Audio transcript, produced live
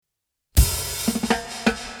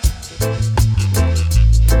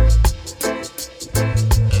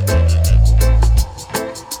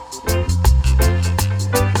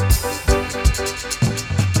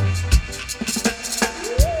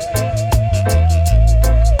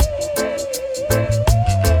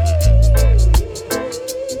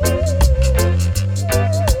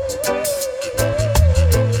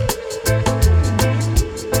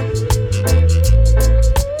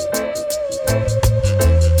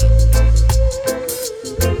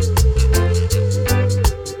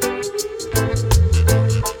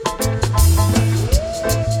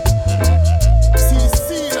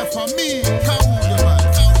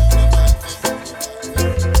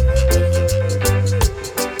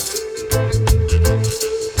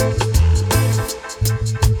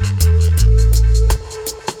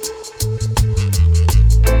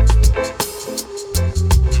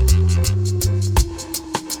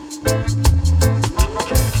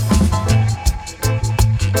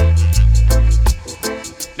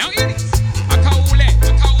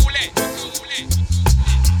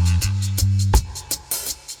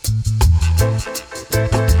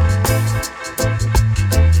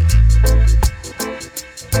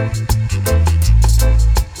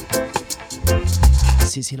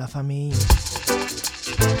ici la famille.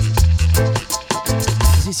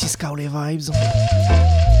 This is Kaole Vibes.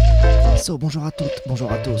 So, bonjour à toutes,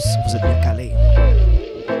 bonjour à tous, vous êtes bien calés.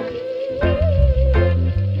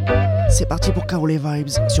 C'est parti pour Kaole Vibes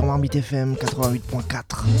sur Marmite FM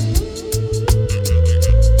 88.4.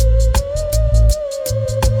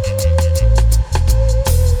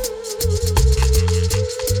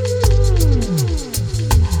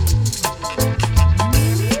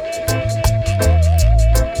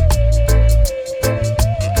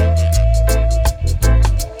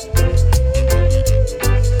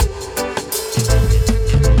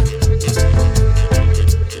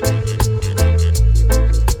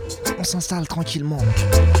 S'installe tranquillement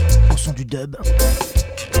au son du dub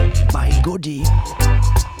by Goldie.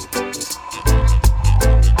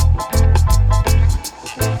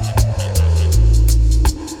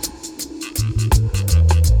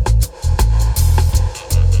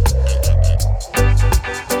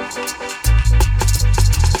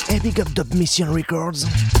 Et big up Dub Mission Records.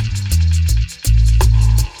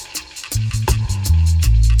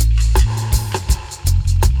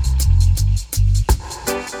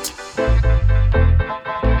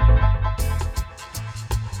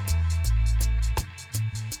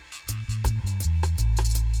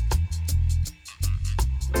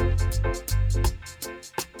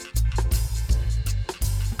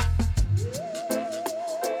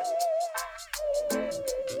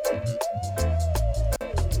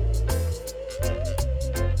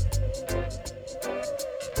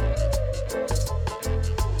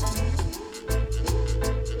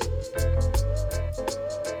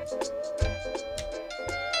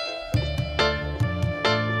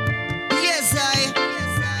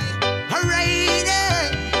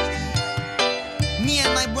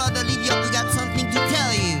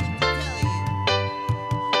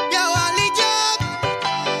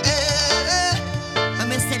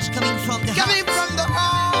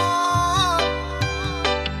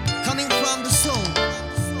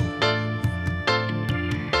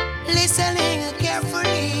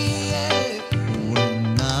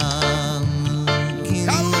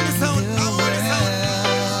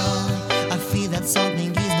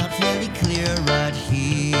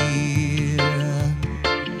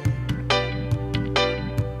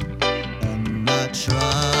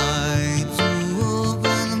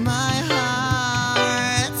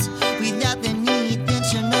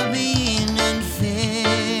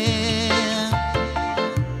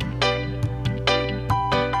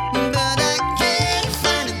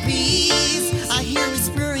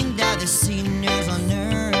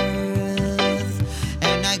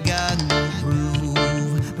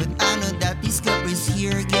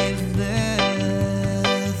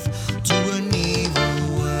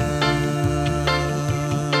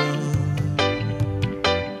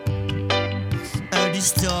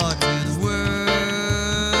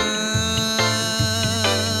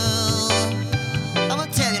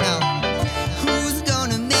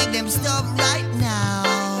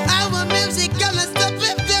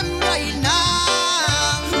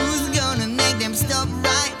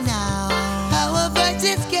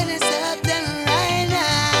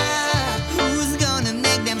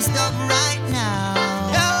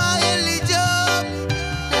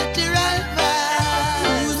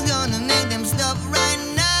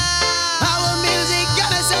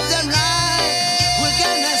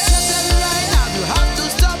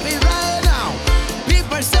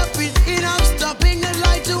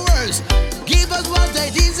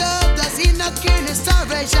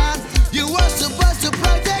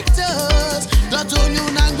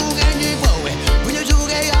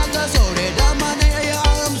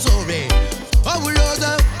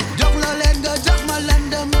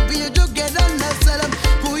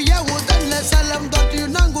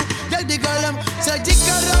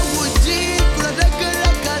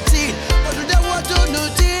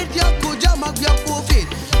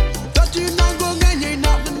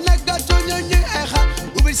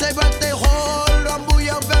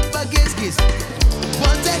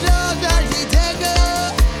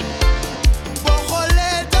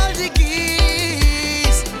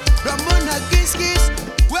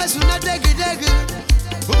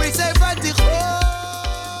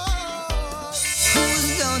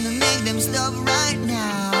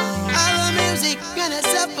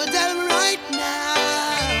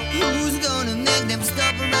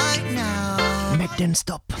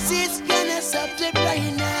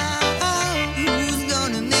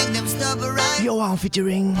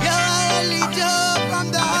 Featuring Ugly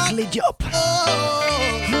Job.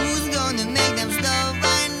 Who's gonna make them stop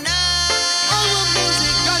right now? Our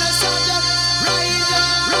music gonna stop them right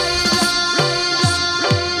now.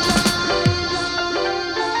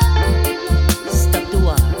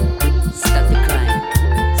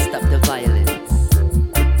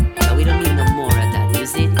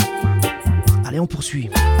 poursuit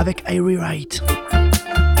avec I Rewrite.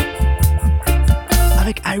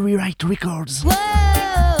 Avec I Rewrite Records. Whoa.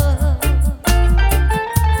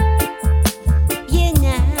 Yeah,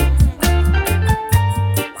 now.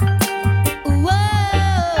 Whoa.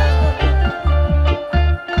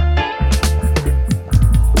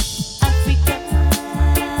 Africa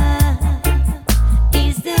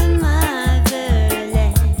is the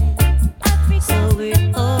motherland. So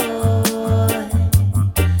we're all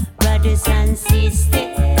brothers and sisters.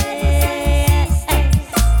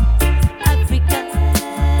 Africa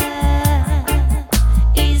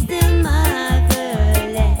is the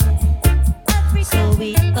motherland. So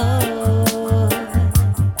we all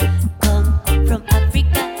come from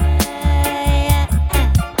Africa.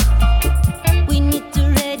 We need to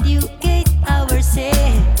educate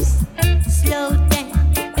ourselves. Slow down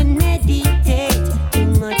and meditate. Too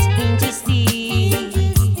much injustice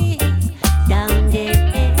down there.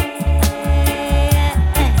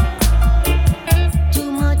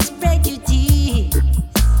 Too much prejudice.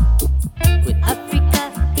 When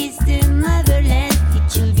Africa is the motherland,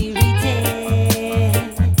 it should be written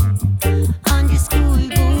on the school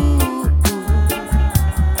book.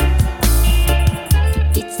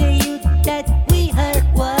 It's a youth that we are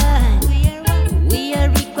one. We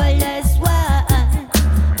are equal as one.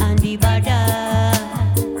 And the borders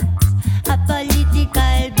a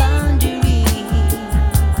political boundary.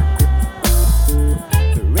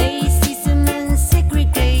 Racism and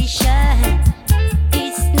segregation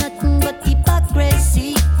is nothing but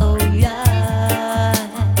hypocrisy. Oh yeah,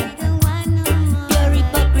 pure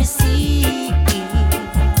hypocrisy.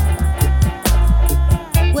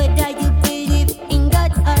 Whether you believe in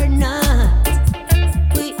God or not,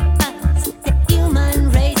 we ask the human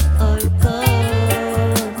race all come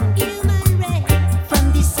from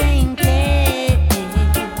the same place.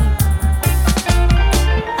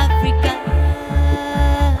 Africa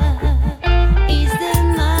is the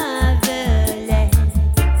motherland.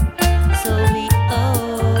 So we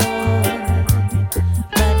all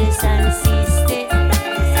brothers and sisters.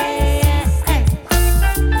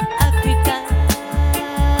 Africa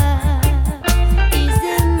is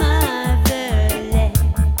the motherland.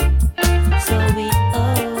 So we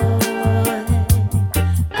all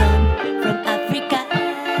come from Africa.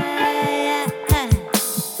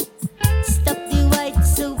 Stop the white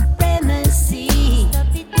supremacy.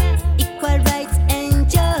 Equal rights and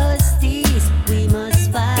justice. We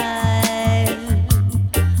must fight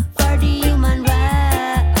for the human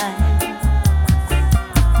rights.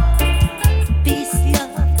 Peace,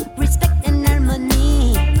 love, respect and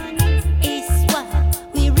harmony is what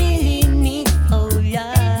we really need. Oh Lord,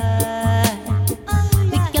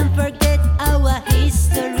 we can't forget our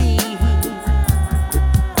history.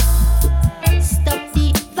 Stop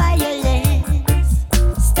the violence.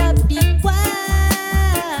 Stop the war.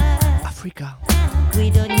 Africa. We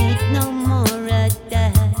don't need no more of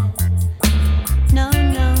that. No,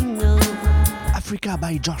 no, no. Africa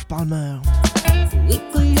by George Palmer. We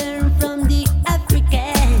could learn from the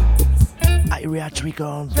Africans, I Rewrite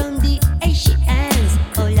Records. from the Asians.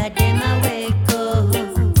 All of them are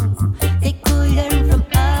welcome. They could learn from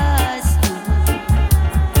us too.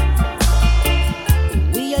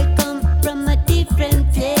 We all come from a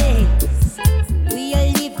different place. We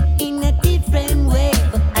all live in a different way.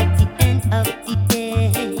 But at the end of the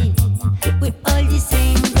day, we're all the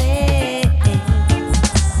same way.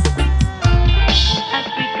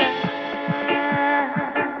 Africa is the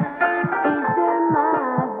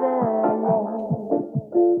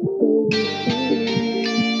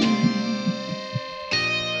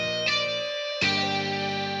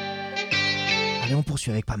Allez, on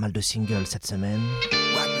poursuit avec pas mal de singles cette semaine.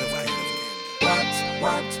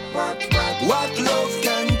 What love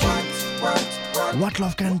can do? What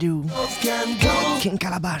Love Can Do. Love can do? King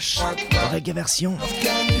Calabash. Reggae version. Love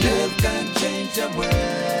can change the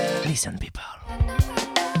world. Listen, people.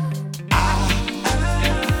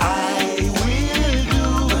 I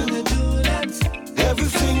will do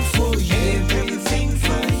everything for you. Everything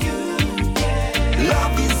for you.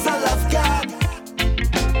 Love is all I've got.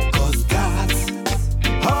 'Cause that's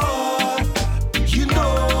all you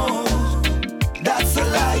know. That's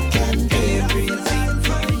all I can do. Everything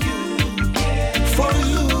for you. For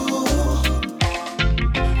you.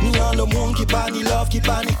 Ni en le monde qui pas ni love, qui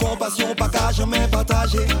pas ni compassion, pas qu'à jamais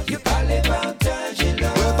partager. Pas les partager là.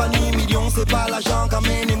 Ouais, pas ni millions, c'est pas l'argent qui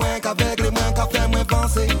amène moins qu'avec les moins qu'à faire moins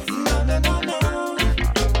penser. Non, non, non, non.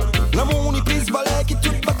 L'amour ni prise balai qui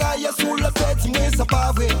tout bagaille sous la tête, si moi ça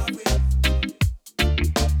pas vrai.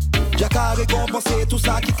 J'ai qu'à récompenser tout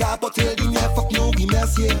ça qui capote le dîner, faut que nous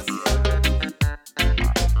remercier.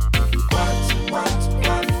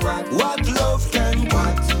 What love can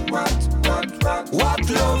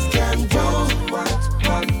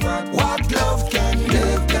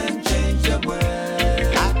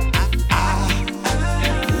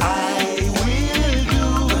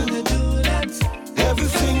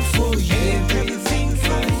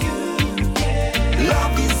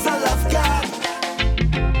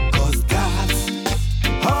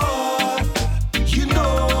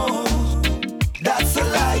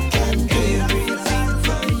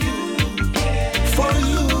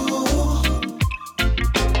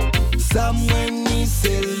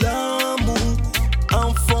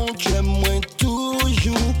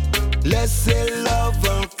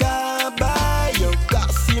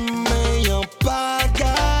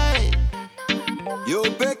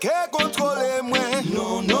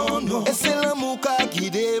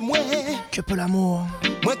peu l'amour?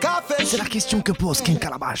 Moi café. C'est la question que pose King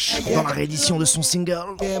Calabash dans la réédition de son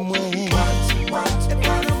single. What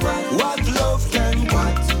love can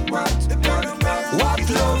What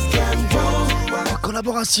love can do. En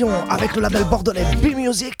collaboration avec le label bordelais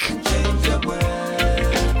B-Music.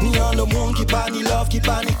 Ni en le monde qui pas ni love, qui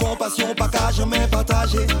pas ni compassion, pas qu'à jamais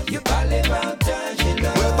partager. Ouais,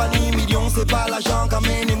 pas ni million, c'est pas l'argent qu'a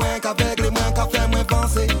mené moins qu'avec les moins qu'a fait moins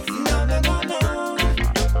penser.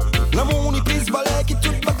 L'amour ni plus balai qui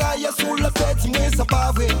toute bagaille sous la tête, si moi ça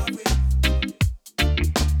pas vrai.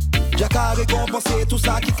 J'ai qu'à récompenser tout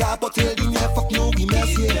ça qui capote le lignes, faut que nous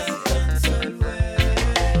remercier.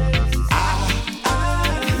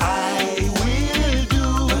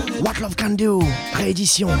 What Love Can Do,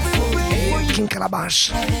 réédition King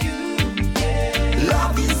Calabash.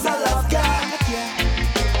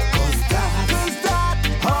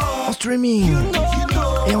 En streaming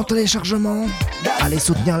et en téléchargement, allez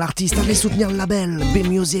soutenir l'artiste, allez soutenir le label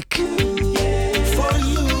B-Music.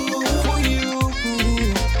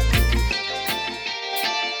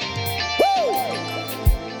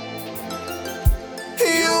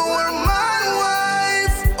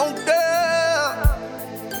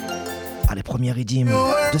 Première redeem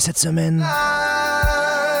de cette semaine.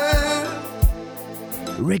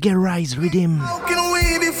 Reggae Rise Redeem.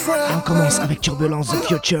 Et on commence avec Turbulence The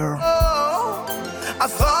Future. I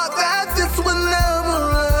thought that this would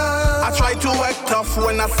never end. I try to act tough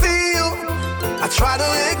when I feel. I try to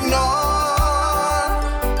ignore.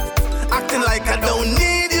 Acting like I don't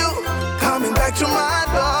need you. Coming back to my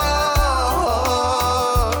door.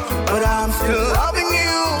 But I'm still loving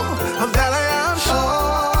you. Of that I am sure.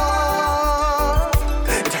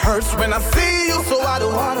 Hurts when I see you, so I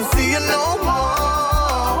don't wanna see you no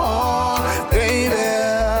more, baby.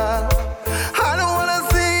 I don't wanna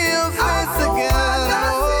see your face again.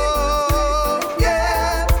 Oh,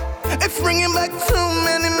 yeah, it's bringing back too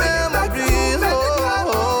many memories.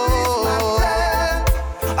 Oh,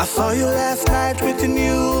 I saw you last night with your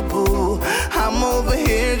new boo. I'm over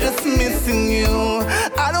here just missing you.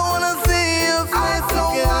 I don't wanna see your face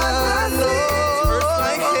again.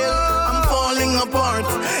 Apart.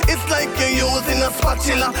 It's like you're using a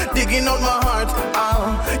spatula, digging out my heart.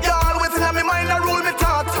 You're always in my mind, I rule me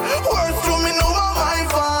thought. Words to me, no more my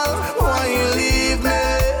fault. Why you leave me?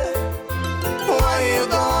 Why you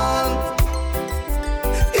gone?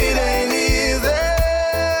 It ain't easy.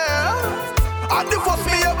 I divorce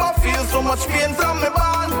me ever feel so much pain from me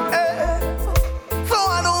bond. So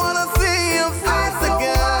I don't wanna see your face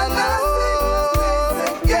again.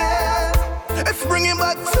 Oh, yeah, it's bringing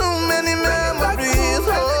back too many memories.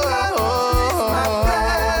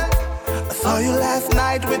 I saw you last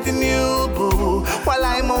night with your new boo, while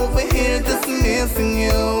I'm over here just missing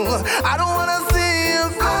you. I don't wanna see your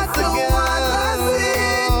face again.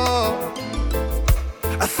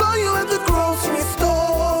 I saw you at the grocery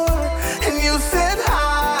store, and you said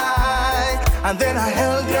hi, and then I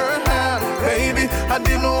held your hand, baby. I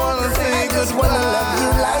didn't wanna say goodbye. I love you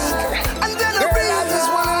like, and then girl, I just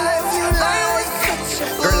wanna love you like,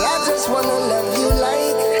 girl, I just wanna love you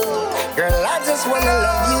like, girl, I just wanna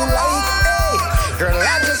love you like, hey, girl,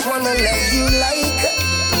 I just wanna love you like.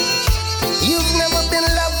 You've never been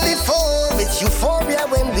loved before. It's euphoria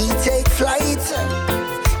when we take flight.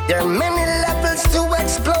 There are many levels to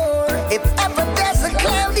explore. If ever there's a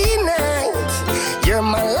cloudy night, you're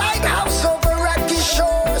my lighthouse over rocky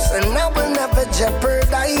shores, and I will never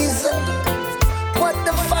jeopardize what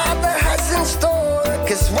the Father has in store.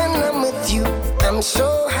 'Cause when I'm with you, I'm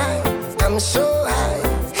so high, I'm so high.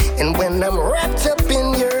 And when I'm wrapped up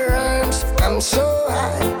in your arms, I'm so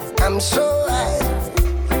high, I'm so high.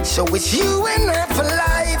 So it's you and I for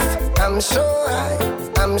life. I'm so high,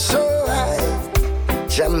 I'm so high.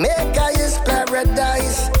 Jamaica is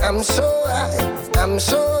paradise. I'm so high, I'm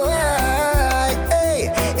so high.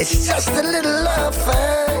 Hey, it's just a little love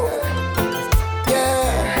thing.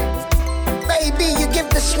 Yeah, baby, you give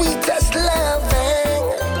the sweetest loving.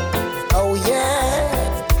 Oh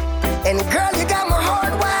yeah, and girl, you got my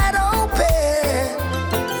heart wide open.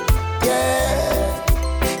 Yeah,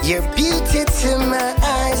 you're beauty to my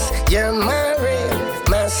eyes. You're my rain,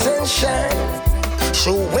 my sunshine.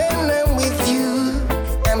 So when I'm with you,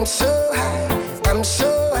 I'm so high, I'm so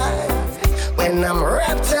high. When I'm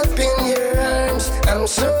wrapped up in your arms, I'm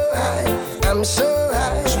so high, I'm so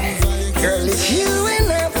high. Girl, it's you and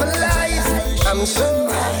I for life. I'm so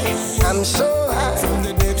high, I'm so high.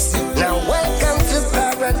 Now welcome to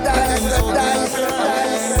paradise, paradise,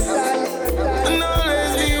 paradise. And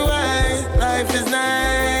always be wise, life is nice.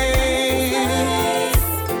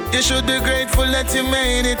 You should be grateful that you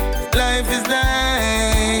made it. Life is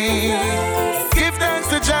nice. Give thanks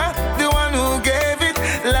to Jah, the one who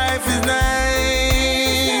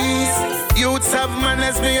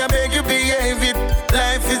serious, me I beg you behave it.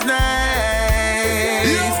 Life is nice.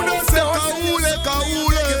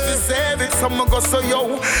 Save it, someone go so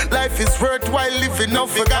yo. Life is worthwhile living, no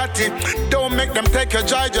forgot it. Don't make them take your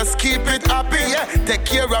joy, just keep it happy. Yeah, take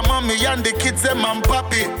care of mommy and the kids, them and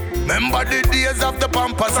papi. Remember the days of the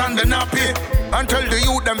pampers and the nappy. And tell the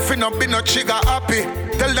youth them finna be no trigger happy.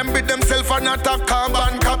 Tell them be themself and not a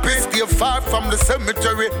carbon copy. Stay far from the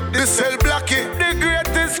cemetery, the cell blocky. The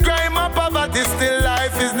greatest crime of poverty, still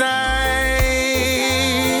life is nice.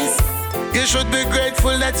 You should be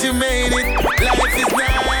grateful that you made it. Life is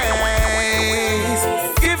nice.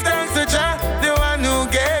 Give thanks to Jah, the one who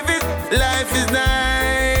gave it. Life is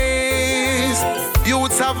nice.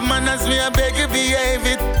 Youths have manners, me I beg you behave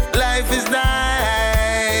it. Life is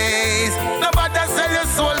nice. Nobody sell your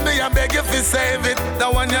soul, me I beg you to save it.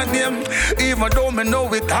 That one your name, even though me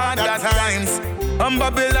know it hard at times. I'm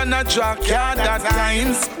Babylon a track yard at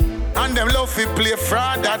times. And them love to play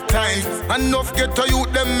fraud at times. Enough get to you,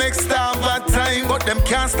 them make starve at time. But them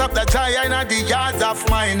can't stop the giant at the yards of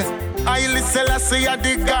mine. I listen, I say at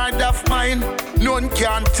the guard of mine. None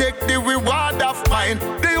can take the reward of mine.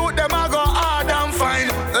 The youth them a go hard and fine.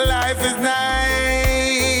 Life is nice.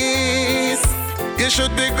 You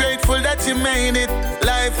should be grateful that you made it.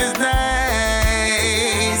 Life is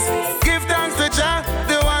nice. Give thanks to Jah,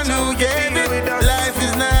 the one who gave it. Life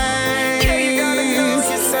is nice.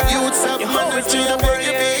 Youths have money to the world,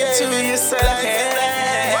 you behave to yourself. Life is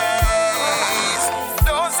nice.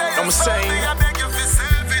 Don't say I'm saying, I beg you to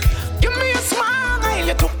save it. Give me a smile,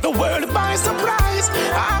 you took the world by surprise.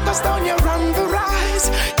 August down, you run the rise.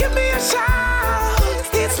 Give me a shout,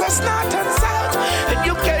 it's what's not and south.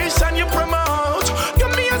 Education you promote.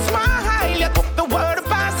 Give me a smile, you took the world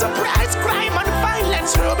by surprise. Crime and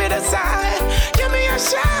violence, rub it aside. Give me a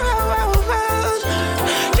shout,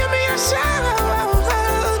 give me a shout.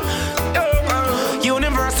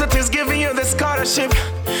 Universities giving you the scholarship.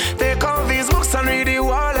 They call these books and read the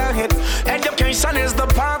wall ahead. Education is the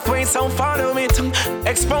pathway, so follow it.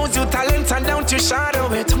 Expose your talent and don't you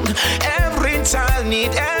shadow it. Every child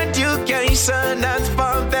need education, that's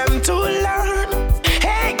for them to learn.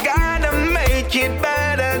 Hey, gotta make it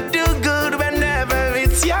better, do good whenever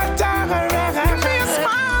it's your turn. Give me a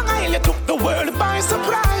smile, you took the world by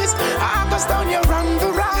surprise. August down, you run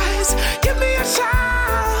the rise. Give me a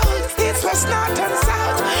shout, it's what's not and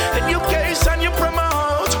south. Education you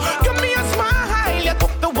promote. Give me a smile, you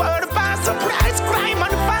took the world by surprise. Crime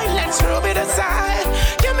and violence, rub it aside.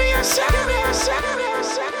 Give me a shout, give me a shout, give me a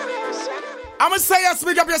shout, give me a shout. I'ma say you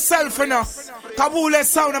speak up yourself enough. Kabule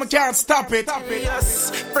sound, I can't stop it.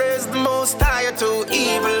 Yes, praise the most high to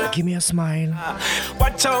evil. Give me a smile.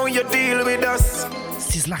 Watch how you deal with us.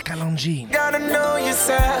 Sizzla Kalonji. Gotta know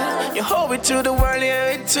yourself. You hold it to the world, you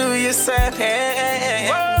owe it to yourself. Hey.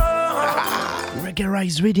 Reggae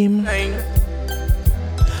Rise Rhythm.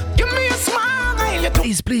 Give me a smile.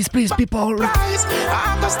 Please, please, please, people.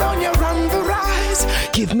 August down, you run the rise.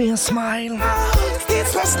 Give me a smile.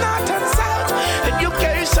 It's what's not and south.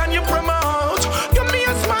 Education you promote. Give me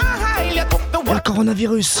a smile. You took the Le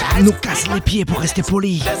coronavirus nous casse les pieds pour rester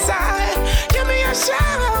polis. Give me a shout.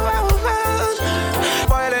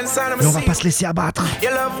 Mais on va pas se laisser abattre.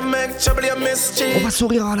 On va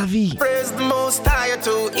sourire à la vie.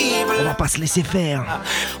 On va pas se laisser faire.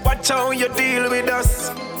 Watch how you deal with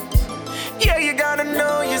us. Yeah, you gotta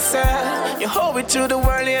know yourself. You hold it to the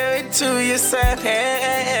world, you owe it to yourself.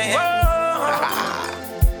 Hey.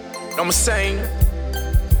 I'm saying,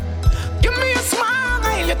 give me a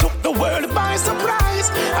smile. You took the world by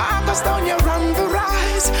surprise. August down, you run the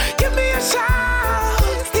rise. Give me a shout.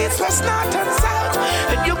 It's what's not and south.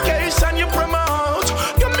 Education you promote.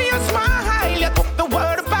 Give me a smile. You took the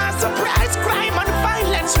world by surprise. Crime and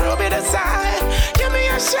violence, rub it aside. Give me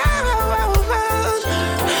a shout.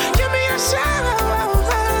 Give me a shout.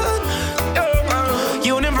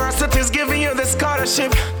 Universities giving you the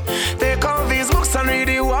scholarship. They call these books and read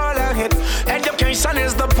the wall ahead. Education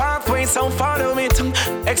is the pathway, so follow it.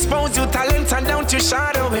 Expose your talent and don't you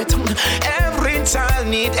shadow it. Every child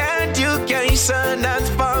need education, that's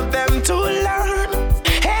for them to learn.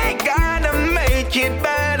 Hey, gotta make it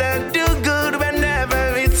better, do good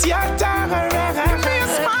whenever it's your turn. Give me a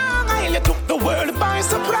smile, you took the world by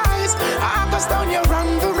surprise. August down, you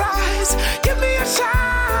run the rise. Give me a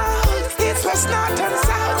shout, it's what's not and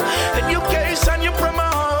south. Education you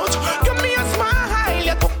promote. Give me a smile,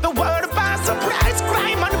 you took the world by surprise.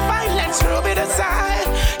 Crime and violence, rub it aside.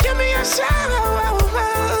 Give me a shout.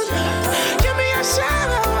 Give me a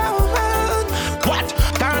shout. What?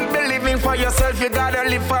 Can't be living for yourself, you gotta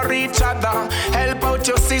live for each other. Help out out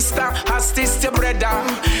your sister, assist your brother.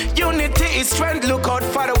 Unity is strength, look out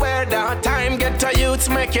for the weather. Time get to youths,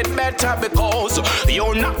 make it better, because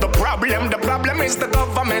you're not the problem is the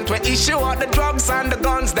government. We issue all the drugs and the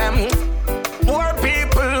guns, them. Poor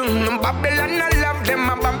people, Babylon, I love them,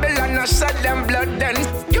 Babylon, I shed them blood then.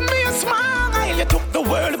 Give me a smile, you took the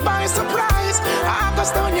world by surprise.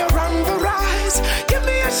 August on you're on the rise. Give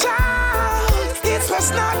me a shout, it's what's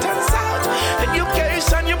north and south.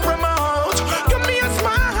 Education you promote. Give me a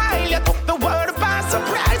smile, you took the world by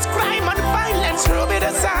surprise. Crime and violence, rub it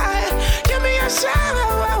aside. Give me a shout,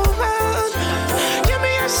 give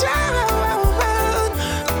me a shout.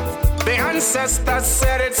 The ancestors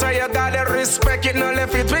said it, so you gotta respect it. No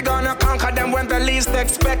left it, we gonna conquer them when the least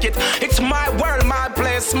expect it. It's my world, my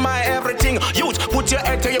place, my everything. Youth, put your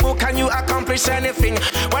head to your book and you accomplish anything.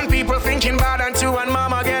 When people thinking bad at you and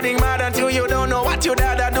mama getting mad at you, you don't know what your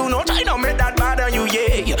dada do. No try to make that bother you,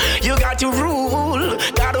 yeah. You got to rule,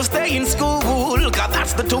 gotta stay in school, cause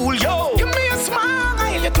that's the tool, yo. Give me a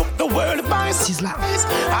smile, you took the world by surprise.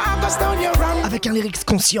 August down your run. Avec un lyrics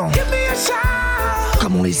conscient. Give me a shout.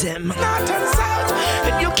 Comme on les aime.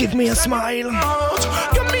 Give me a smile.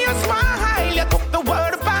 Give me a smile. You took the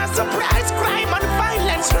world by surprise. Crime and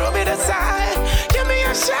violence, rub it aside. Give me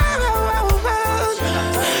a shout.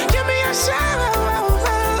 Give me a shout.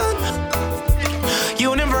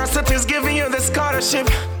 Universities giving you the scholarship.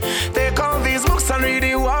 They call these books and read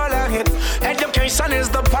you all of it. Education is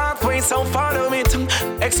the pathway, so follow it.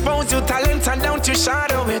 Expose your talent and don't you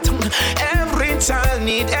shadow it. Every child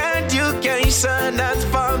need education, that's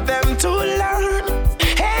for them to learn.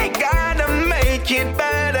 Hey, gotta make it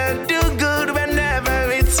better, do good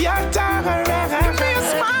whenever it's your turn. Give me a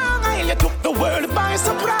smile, you took the world by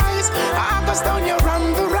surprise. August down, you're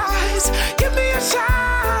on the rise. Give me a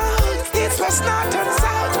shout, it's what's north and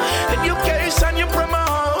south. Education you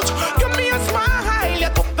promote. Give me a smile, you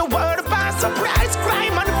took the world by surprise.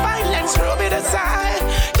 Crime and violence, rub it aside.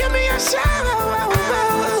 Give me a shout.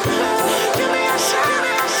 Give me a shout.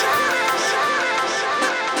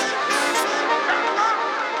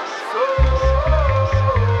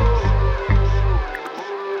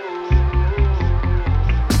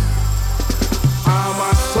 I'm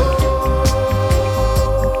a soul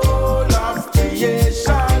of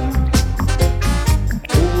creation.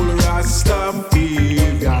 All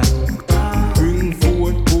Rastafarian, bring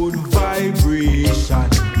forth good vibration.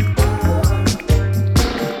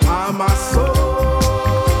 I'm a soul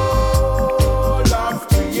of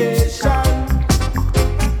creation,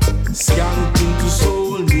 skanking to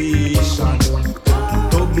soul nation,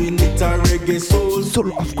 dubbing it a reggae soul.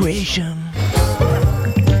 Soul of creation.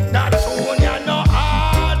 That tune you no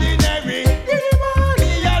ordinary.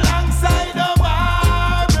 Money alongside of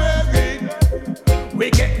our brethren. We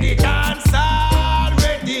get the dance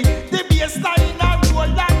already. The bassline a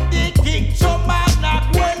roll and the kick drum and a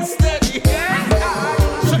well steady.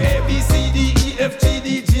 So A, B, C, D, E, F, G, D,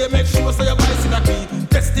 J, make sure so your voice in a key.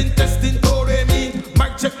 Testing, do, re, mi.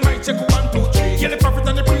 Mic check, 1, 2, 3. Yeah, the prophet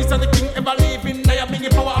and the priest and the king ever living. I am bringing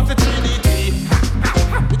power of the Trinity.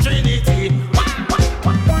 The Trinity.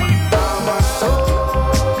 I'm a soul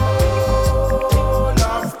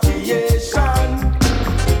of creation.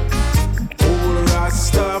 All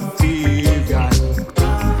Rastafarian,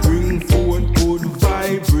 bring forth good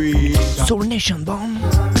vibration. Soul Nation Bomb.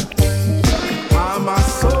 I'm a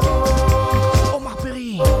soul Omar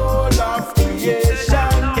Perry. of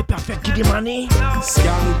creation. Et Perfect Kid Money.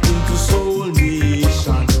 Skanking to soul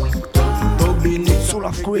nation, dubbing it Soul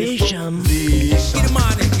of creation. nation. Good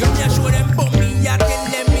morning, you me a show them for me, I tell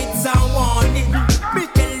them it's a warning.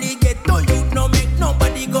 Briefly get to you, no make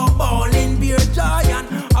nobody go ballin'. Beer giant,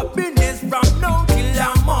 happiness from now till the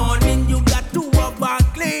morning. You got to over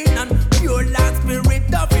clean and pure land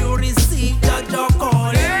spirit of you receive that your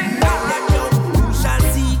calling. Let them know who shall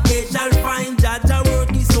see, they shall find that your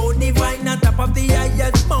work is so divine. On top of the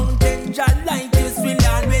highest mountain, your light is will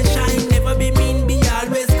always shine. Never be mean, be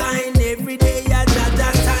always kind. Every day a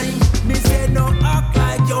judge time. Me say no act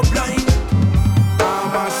like you're blind.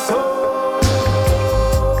 I'm a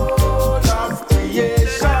soul of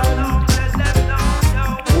creation.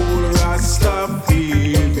 All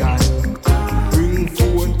Rastafarian, bring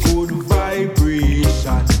forth good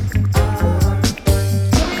vibration.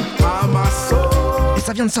 I'm a soul Et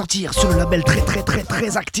ça vient de sortir sur le label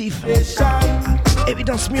très actif. nation,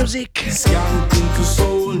 Evidence Music. skanking to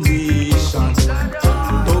soul nation,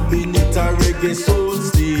 dubbing it a reggae soul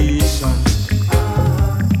station.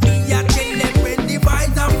 Me a tell them when the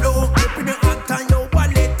vibes are flow. Open your heart and your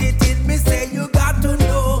wallet it in. Me say you got to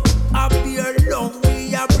know. Up here long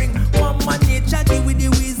we a bring. Mama nature deal with the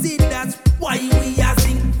wizard. That's why we a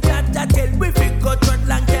sing. That tell we fi go to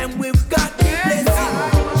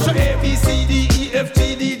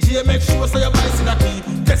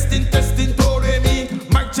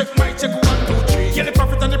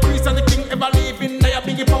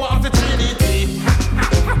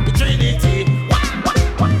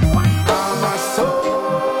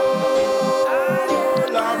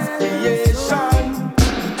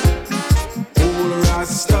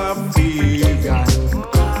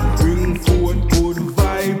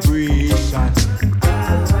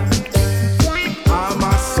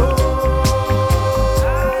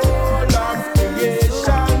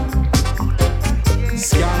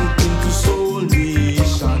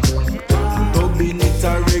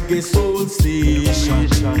Reggae Soul Station.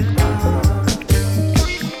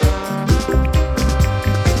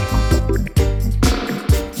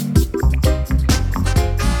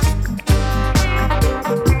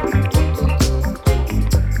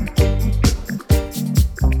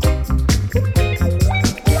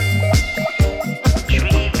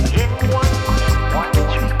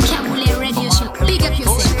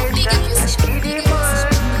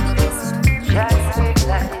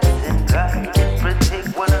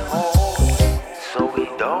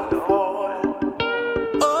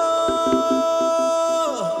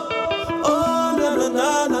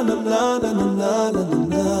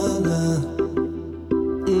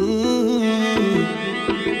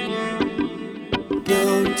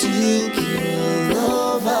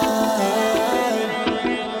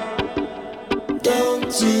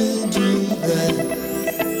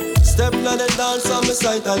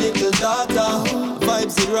 A little daughter,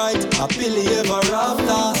 vibes it right, happily ever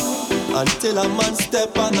after. Until a man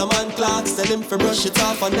step on a man clocks, tell him to brush it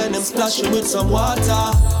off and then him splash it with some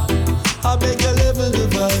water. I beg you level the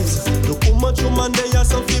vibes. Look how much woman they are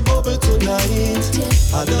some fi bubble tonight.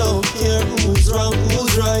 I don't care who's wrong,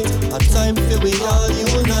 who's right. A time for we all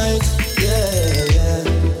unite. Yeah.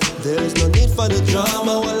 There's no need for the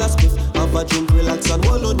drama. While I spit, have a drink, relax and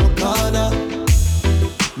hold on no corner.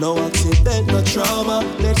 No accident, no trauma.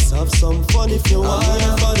 Let's have some fun if you want. I'm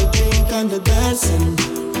here for the drink and the dancing.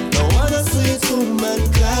 No wanna see two men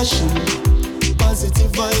clashing.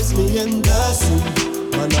 Positive vibes, me and dancing.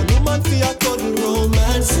 Man, a new man for a cuddle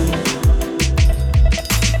romancing.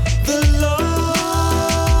 The love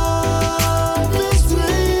is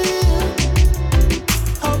real.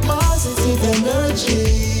 A positive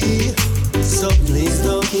energy. So please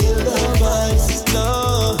don't kill the vibes. No.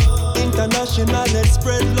 International, let's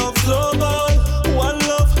spread love global. One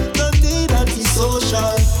love, no need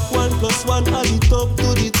anti-social. 1+1 add it up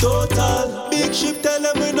to the total. Big ship tell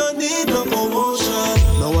them we don't need no commotion.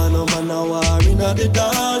 No one, no man, no war in the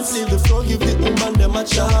dance. Leave the floor, give the woman them a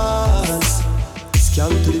chance.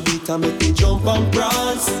 Scan to the beat and make me jump and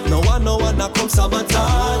prance. No one, that come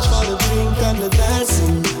sabotage. For the drink and the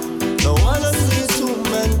dancing. No one, I see two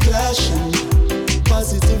men clashing.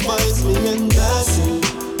 Positive vibes, me and dancing.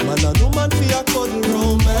 Man, a new man for a cuddle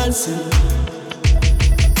romancing.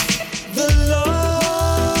 The love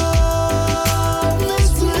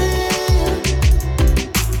is real.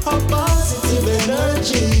 A positive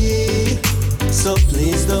energy. So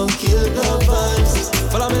please don't kill the vibes.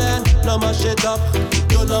 Follow me then, no mash it up.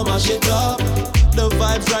 You no mash it up. The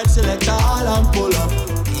vibes right, select all and pull up.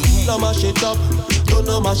 No mash it up. You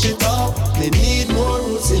no mash it up. Me need more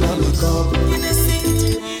roots in a makeup.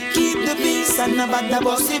 Keep the peace and never the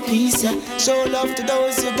bossy peace, yeah. Show love to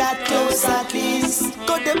those who got close at least.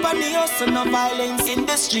 Go up on the hustle, no violence in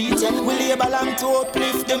the street, yeah. We label and to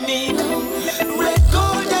uplift the meek. Red,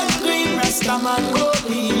 gold and green, Rastaman,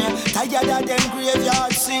 Goldie, yeah. Tired of them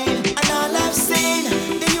graveyard scene. And all I've seen,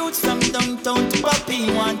 the youths from downtown to Papi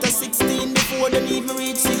want a 16 before they even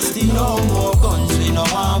reach 60. No more guns, we no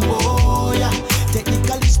want boy, yeah.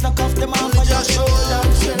 Technically stuck off the man for your shoulder.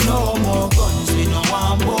 No more guns, we no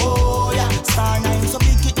want boy, yeah. Star 9 so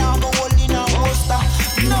big it now go hold in a holster.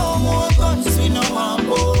 No more guns, we no want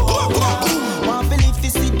boy, yeah. Want believe to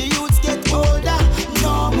see the youths get older.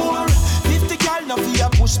 No more 50 gal no fear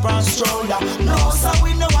push pan stroller. No so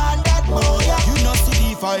we no want that boy, yeah. You know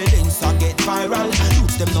see the violence I get viral.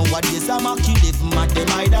 Youths them nowadays I'm a kill if mad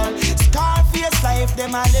them idol. Scarface life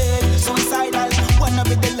them a live suicidal. Wanna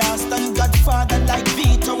be the last and Godfather like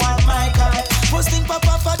Vito or Michael. First thing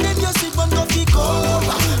papa for them you see one go kick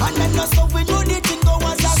over. And then no so we know the thing go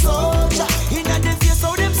as a soldier. Inna the face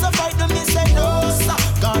how them survive them me say no sir.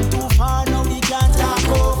 Gone too far now we can't talk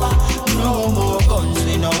over. No more guns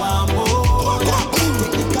we no want more.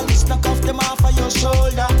 Technically stuck off them off of your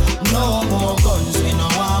shoulder. No more guns we no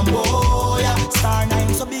want more. Star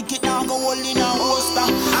 9 so big it now go hold in a holster.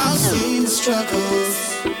 I've seen the struggles,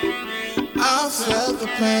 I've felt the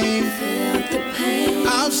pain.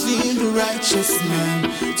 I've seen the righteous man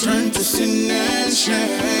turn to sin and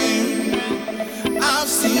shame. I've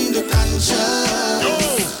seen the conscience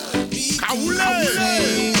and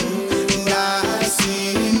I've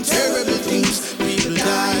seen terrible things, people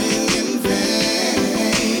dying in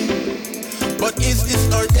vain. But is this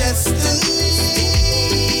our destiny?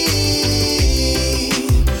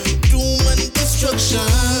 Doom and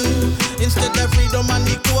destruction instead of freedom and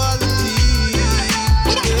equality.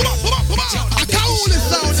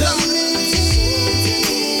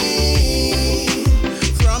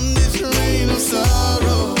 From this reign of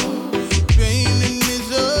sorrow, pain and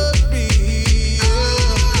misery,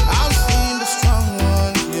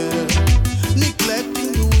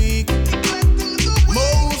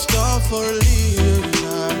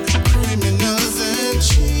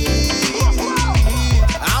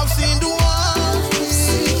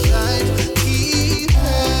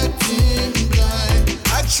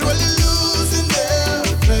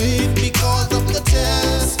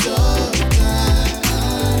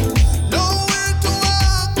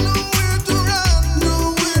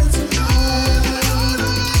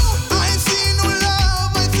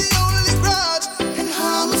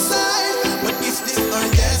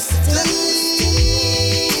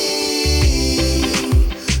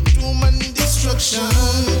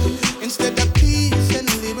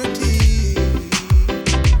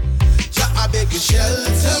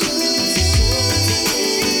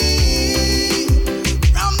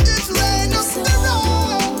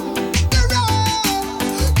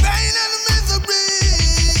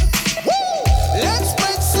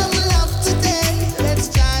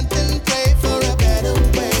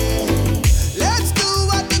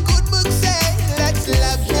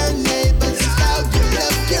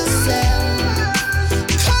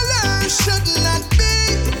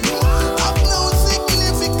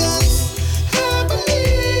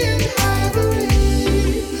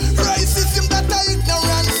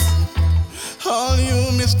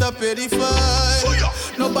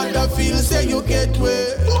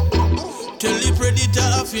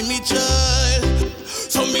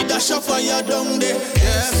 dash a fire down there.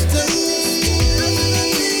 Destiny,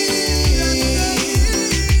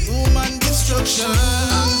 human destruction.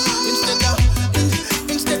 Instead of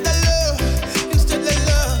love,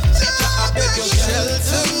 I beg you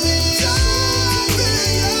shelter me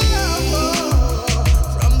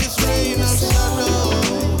from this rain of sorrow.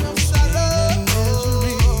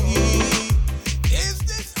 Is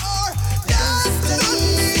this our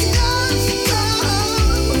destiny?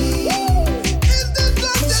 Is this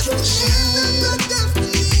our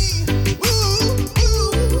destiny?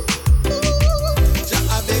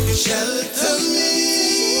 I beg you shelter me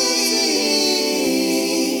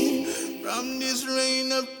from this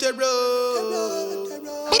rain of terror.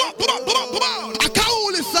 I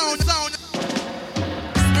call it sound.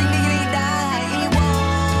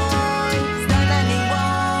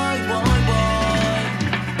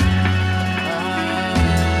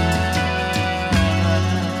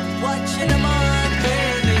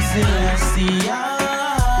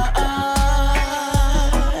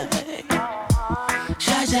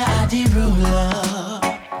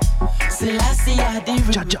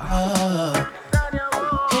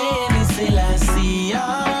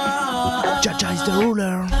 Jaja is the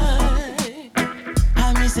ruler.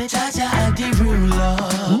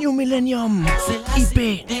 New Millennium,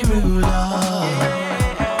 IP.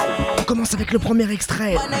 On commence avec le premier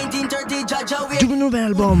extrait du nouvel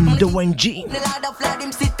album de Wayne G.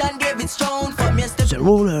 The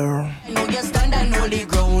Ruler.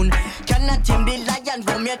 Cannot tame the lion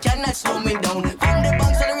from you, cannot slow me down. From the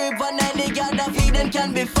banks of the river, Nile, God of Eden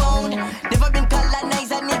can be found. Never been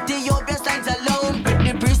colonized and Ethiopia stands alone. With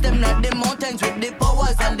the priests, them not the mountains, with the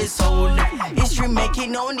powers and the soul. History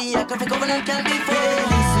making only a coffee covenant can be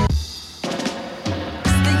found.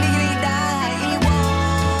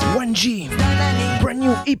 Wayne G, brand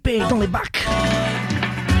new EP dans les bacs.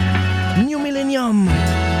 New Millennium.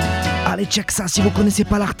 Allez, check ça si vous connaissez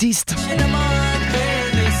pas l'artiste.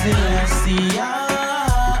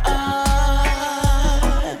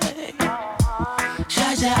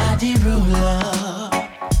 Jaja the ruler,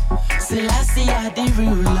 Selassie the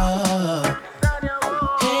ruler.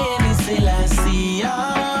 Hey, Selassie,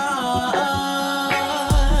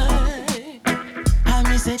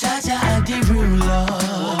 I say Jaja the ruler,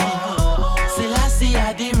 Selassie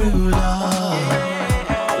the ruler.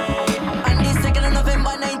 On the 2nd of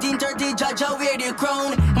November 1930, Jaja wear the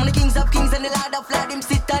crown. I'm the kings of kings and the lord of lords. Him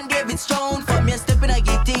sit on David's throne. From your step in a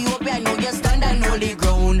Ethiopia, I know you stand on holy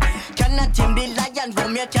ground. Cannot tame the lion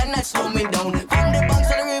from you, cannot slow me down. From the banks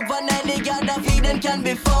of the river, Nile, God of Eden can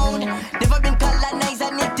be found. Never been colonized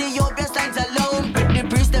and Ethiopia stands alone. With the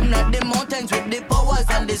priests, them not the mountains, with the powers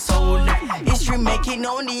and the soul. History making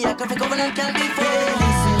only a coffee covenant can be found.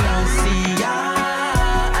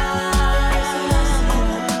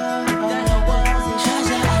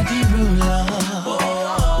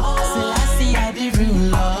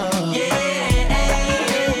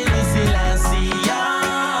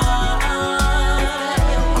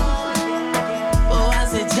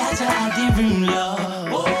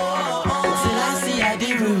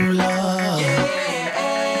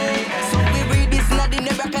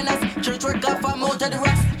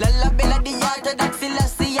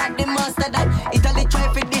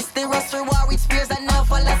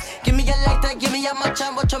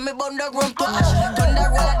 Watch me burn the room to ash. Thunder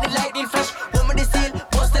roll at the lightning flash. Woman the seal,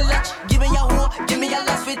 post the latch. Give me a hoe, give me a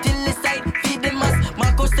last fit till the side. Feed the mass.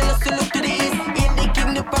 Marcos tell us to look to the east. Hail the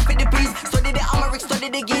king, the prophet, the priest. Study the Amoric, study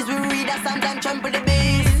the gaze. We read a Psalms and trample the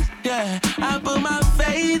beast. Yeah, I put my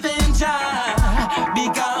faith in Jah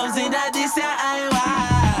because in that this year I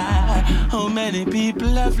was. How many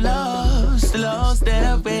people have lost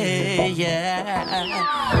their way? Yeah.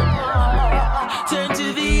 Turn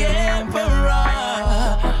to the emperor.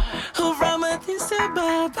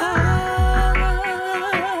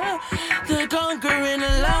 The conquering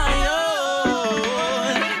lion,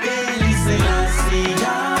 Haile Selassie.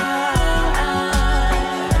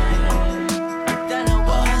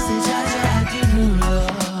 Jaja the ruler,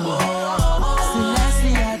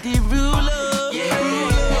 Selassie the ruler,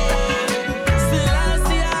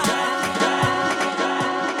 Selassie.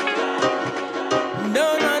 No.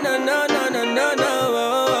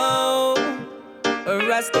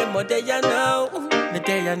 Rest them what they know. The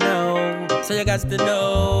day I know, so you got to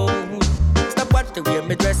know. Stop watch the way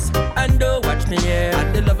me dress, and don't watch me here.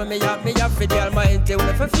 And the love of me have for the Almighty will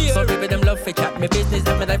never fear. So baby them love for chat me business,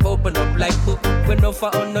 and me life open up like book. When no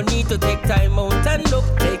for on, no need to take time out and look.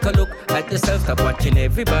 Take a look at yourself, stop watching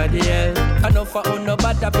everybody else. And no for on, no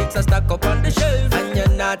bad habits are stack up on the shelf. And you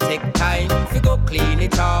not take time to go clean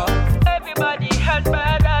it off. Everybody has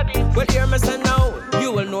bad habits. Well hear me say now,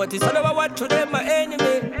 you will notice. I never watch to them my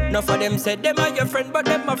enemy. Enough of them said them are your friend, but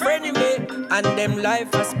them my frenemy. And them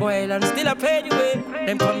life a spoil and still a pay the way.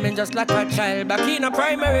 Them coming just like a child back in a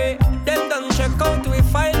primary. Them done check out with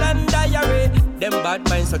file and diary. Them bad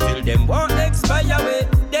minds so till them won't expire way.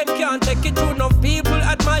 Them can't take it to enough people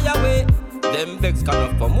admire way. Them vex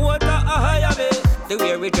cannot promote a higher way. The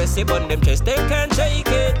way we dress it on them chest, they can't take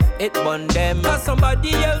it. It bun them as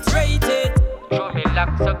somebody else rate it. Show me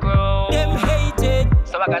locks of grow. Them hate it,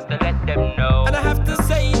 so I got to let them know. And I have to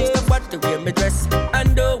say this, watch the way me dress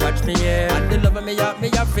and don't watch me here. And the love of me up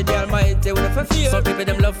for the Almighty with a fear. Some people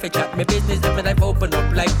them love for chat me business, them life open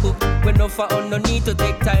up like book. When no for no need to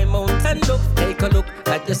take time out and look. Take a look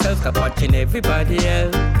at yourself, stop watching everybody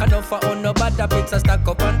else. And no for no bad habits are stack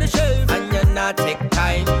up on the shelf. And you not take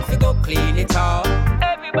time to go clean it off.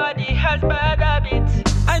 Everybody has bad habits.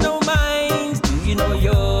 I know mine, do you know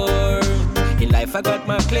yours? In life I got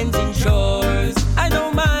my cleansing shores. I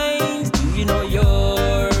know mine, do you know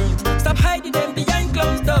yours? Stop hiding them behind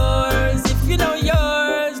closed doors. If you know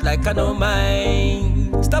yours, like I know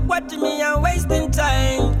mine. Stop watching me and wasting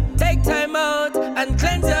time. Take time out and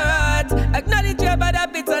cleanse your heart. Acknowledge your bad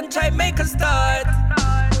habits and try make a start.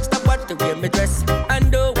 Stop watch the way me dress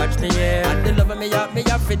and don't watch me here. And the love of me up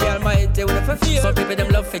for the Almighty with a fear. Some people them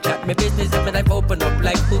love for chat me business, and life open up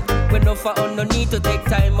like book. When no for no need to take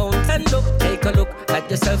time out and look. Take a look at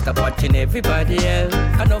yourself, stop watching everybody else.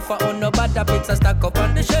 And no for no bad habits are stack up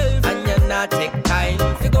on the shelf. And you not take time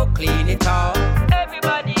to go clean it off.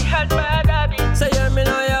 Everybody has bad habits. So hear me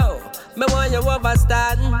now, yo. Me want you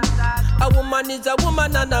understand. A woman is a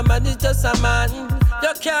woman and a man is just a man.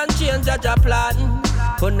 You can't change your plan.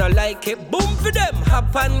 Who no like it, boom for them,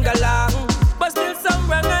 hop and go long. But still some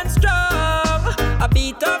wrong and strong. A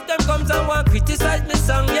beat of them comes and want criticize me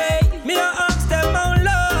song, yeah. Me a ask them how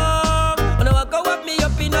long. And I go up me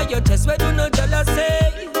up in your chest where do no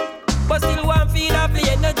jealousy. But still want feed off the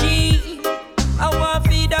energy. I want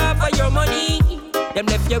feed off of your money. Them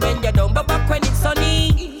left you when you're down, but back when it's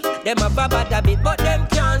sunny. Them a bad habit, but them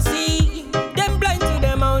can't see. Them blind to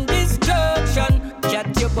them own destruction.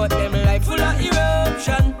 Chat you, but them life full of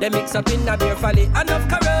eruption. They mix up in a beer folly, enough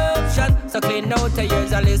corruption. So clean out your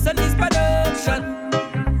ears and listen this production.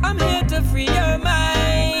 I'm here to free your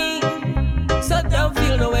mind, so don't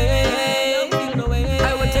feel no way.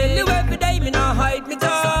 I will tell you every day, me not hide me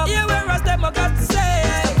talk. So, yeah, where else them I got to say.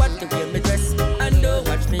 Stop watch the way me dress and don't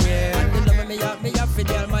watch me here. And the love of me up for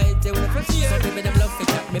the Almighty with a fear. Some people them love for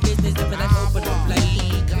chat me business, them like open up like.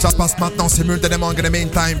 Ça se passe maintenant simultanément in the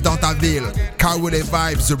meantime dans ta ville. Carwilly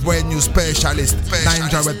Vibes, the brand new specialist.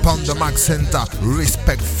 900 pound the Max Center.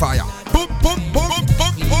 Respect fire. Boom, boom, boom,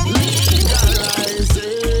 boom, boom. Legalize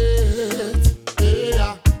it,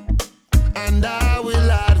 yeah, and I will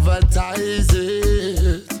advertise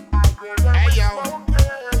it. Hey yo,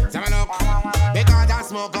 say me look, because I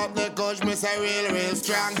smoke up the kush, me say real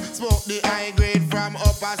strong. Smoke the high grade from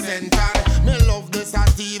upper center. Me love the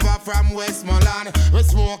sativa from Westmoreland. Me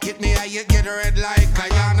smoke it, me I get red like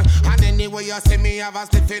cayenne. And anyway you see me have a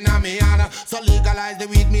spliff in a me hand. So legalize the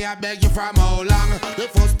weed, me I beg you from how long. The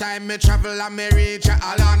first time me travel and me reach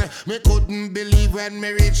Holland, me couldn't believe when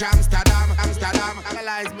me reach Amsterdam.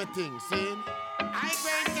 Analyze me things, see? I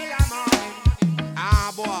grade till I'm morning.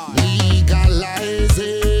 Ah boy. Legalize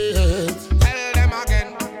it. Tell them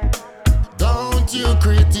again. Don't you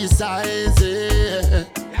criticize it.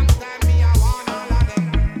 Long time me I want all of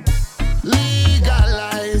them.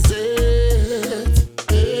 Legalize it,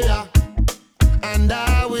 yeah, and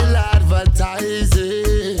I will advertise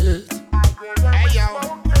it. Hey yo,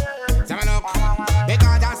 say me look,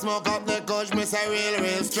 because I smoke up the kush, me say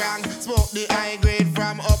real strong. Smoke the high grade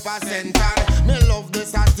from upper center. Me love the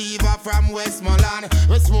sativa from Westmoreland.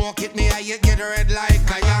 Me smoke it, me I get red like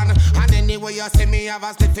cayenne. And anyway you see me have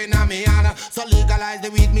a spliff in a me hand. So legalize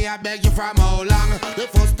the weed, me I beg you from how long. The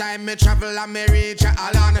first time me travel and me reach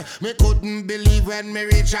Holland, me couldn't believe when me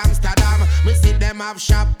reach Amsterdam. Me see them have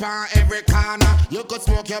shop on every corner. You could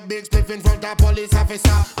smoke your big spliff in front of police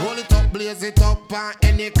officer. Hold it up, blaze it up on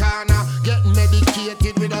any corner. Get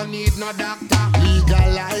medicated, we don't need no doctor.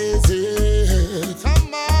 Legalize it.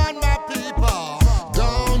 Come on, my people.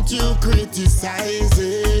 Don't you criticize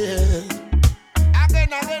it. Again.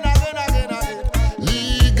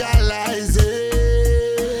 Legalize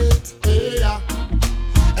it, yeah,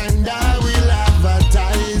 and I will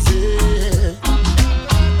advertise it.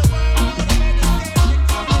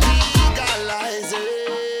 Legalize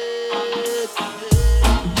it.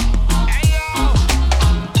 Hey yo,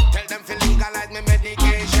 tell them to legalize my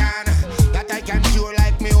medication that I can cure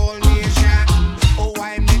like me whole nation. Oh,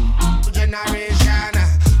 I'm the generation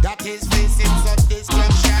that is facing such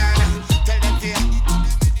destruction. Tell them to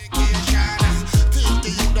medication.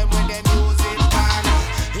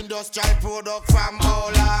 industrial product from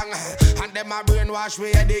how long? And them a brainwash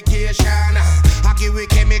with education. I give we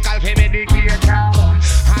chemical for medication.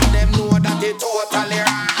 And them know that it totally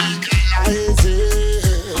wrong.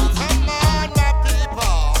 Come on, my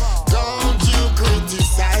people, don't you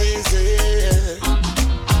criticize it.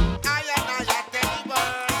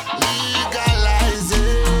 Legalize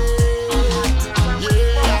it,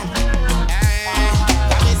 yeah.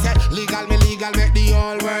 Legal, me legal, make the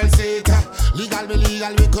whole world see it. Legal, me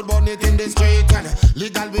legal, we could burn it in the street. And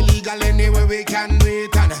legal, we legal, anywhere we can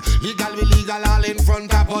wait. And legal, we legal, all in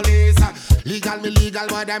front of police. Legal, me legal,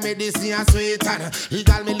 but I made this near sweet. And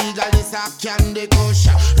legal, me legal, this a candy kush.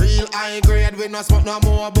 Real high grade, we no smoke no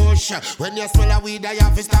more bush. When you smell a weed, you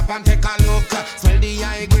have to stop and take a look. Smell the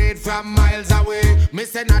high grade from miles away. Me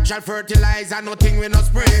say natural fertilizer, nothing we no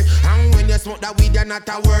spray. And when you smoke that weed, you're not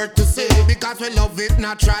a word to say. Because we love it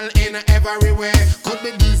natural in every way. Could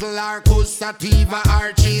be diesel or kush, sativa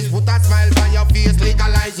or cheese. Put a smile on your face,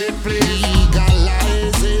 legalize it please.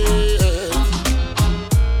 Legalize it.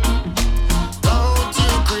 Don't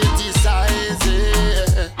you criticize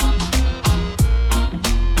it.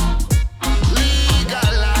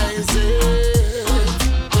 Legalize it,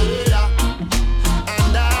 yeah.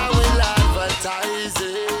 And I will advertise it.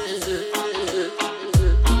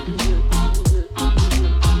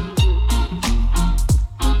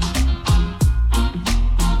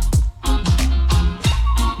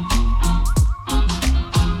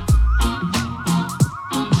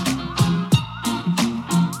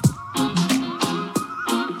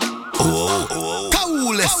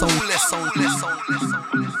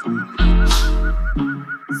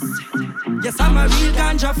 Yes, I'm a real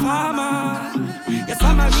ganja farmer. Yes,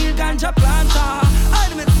 I'm a real ganja planter.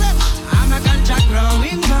 I'm a ganja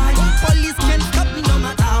growing guy. Police can't stop me no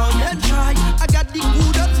matter how they try. I got the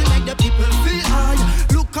good up to make the people feel high.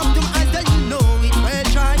 Look up to my eyes, then you know it. Well,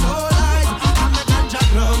 try no lies. I'm a ganja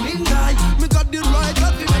growing guy. Me got the right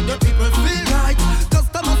up to make the people feel right.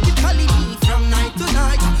 Customers keep calling me from night to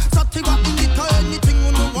night. Something about in the car, anything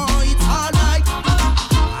you know, it's alright.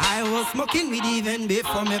 I was smoking weed even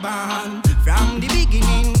before me ban. From the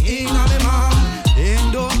beginning, in a me mom.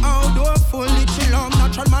 Indoor, outdoor, fully chill on.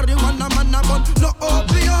 Natural marijuana, man, a bun, no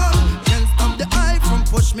opium. Can't stop the eye from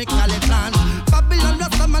push me call it plan. Babylon,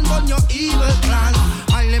 Rasta man, burn your evil plans.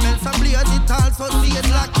 Elements and blaze it also see it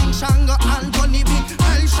like King Shango and Bunny B.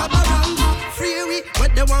 El Shabarang. Free we, where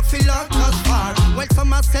they want feel like us far. Well,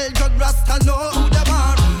 some a sell drug, Rasta know who they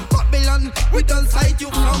are. Babylon, we don't sight you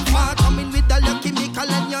from far. Coming with the lucky chemical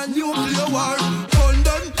and your nuclear war. Hold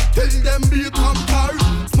them, tell them become tar.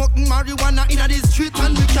 Smoking marijuana in the street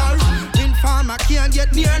and the car. In farmer can't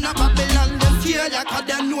get near no Babylon. Them fear ya cause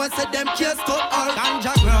them know say them can't stop our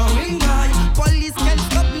ganja growing guy. Police can't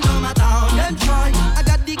stop me no matter how them try. I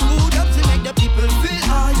got the good up to make the people feel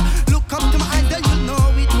high. Look up to my eyes then you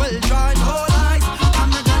know it will dry. No lies,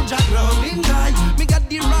 I'm a ganja growing guy. Me got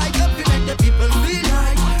the right up to make the people feel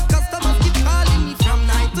right. Customers keep calling me from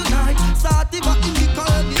night to night. Start in the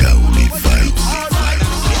car. Cowley Vibes.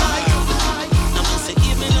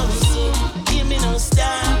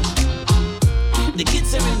 The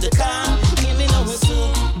kids are in the car, give me no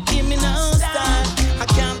soup, give me no star. I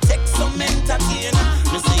can't take some entertainer.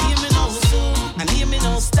 Me say give me no soup and give me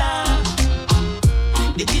no star.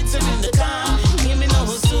 The kids are in the car, give me no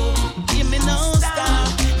soup, give me no star.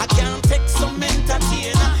 I can't take some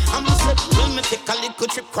entertainer. I'm just say, will me take a little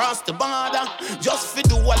trip across the border, just for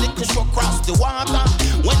do a little show across the water.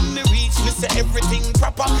 When me reach, me say everything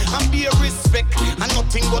proper and be a respect and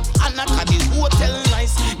nothing but honor. Cause the hotel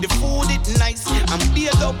nice, the food it nice and be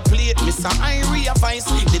a dub plate. Mr. Irie Vice,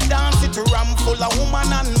 the dance it ram full of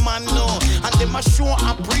woman and man no, and them a show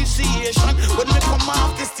appreciation. When me come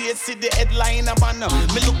off the stage, see the headliner banner.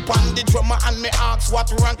 Me look on the drummer and me ask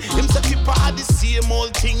what wrong. Him say people are the same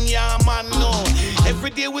old thing, yeah man no. Every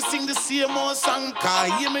day we sing the same old song.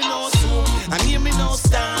 Cause hear me no soup and hear me no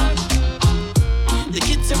star. The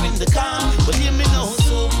kids are in the car, but hear me no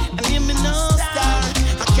soup and hear me no star.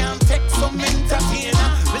 I can't take some entertainer.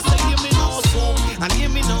 Mister, hear me no soup and hear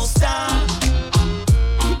me no star.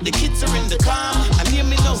 The kids are in the car and hear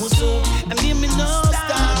me no soup and hear me no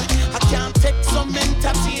star. I can't take some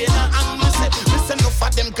entertainer. And listen enough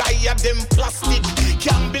of them guy and them plastic.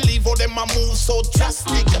 Can't believe how them a move so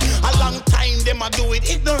drastic. A long time them a do it,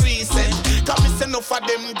 it no recent. Cause listen enough of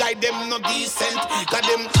them guy, them no decent. Cause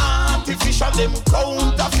them artificial, them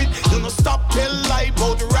counterfeit. You no stop tell lie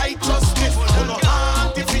about righteousness. You no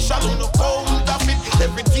artificial, you no counterfeit.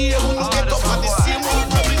 Every day you no get up on the same old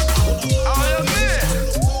rubbish. Oh, you mean?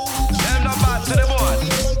 Them not bad to the board.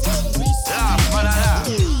 Laugh, man, laugh.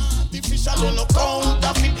 Artificial, you no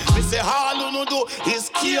counterfeit. Me say all you no do is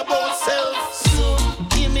care about self. So,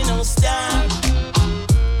 give me no star.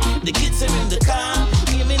 The kids are in the car.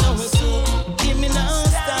 Give me no soup. Give me no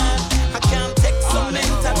star. I can't take some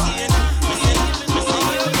entertainer.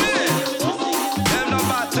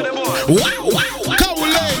 Wow, wow,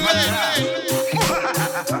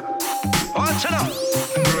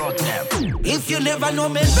 if you never know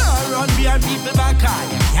me, no run me and people back high.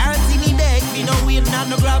 Can't see me deck, me no win and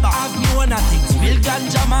no grab. Have me one of things. Bill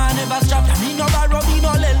ganja man never stop. Me no borrow, me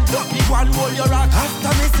no lend. Me one hold your rock.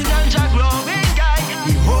 After me sing ganja growing guy.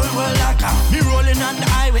 The whole world like a. Me rolling on the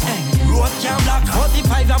highway, road can't block.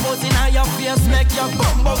 45 a bus in your face, make your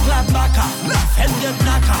bumbo clap back. Laugh and get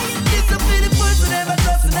knocker. It's a pretty person never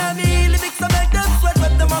trusting on me. Lyrics to make them sweat,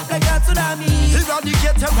 wet them up like a tsunami.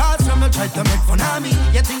 Eradicate your past from you, try to make fun of me.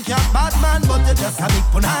 You think you're bad man, but you're just a big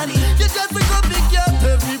punani. You just a go big cat,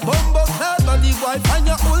 every bumbo clap, and the wife and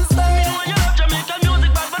your old style. Me know you love Jamaican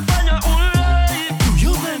music, but find your own life. Do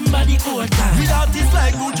you remember the old time? With artists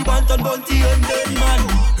like Buju Banton, Bunty and Dead Man.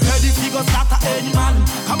 Ready to go slaughter any man.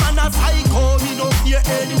 Come on a psycho, we no fear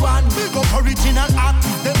anyone. Big up original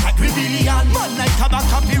artists, them like Rebellion. Man like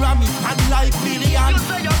Kabaka Pyramid, man like Billion. You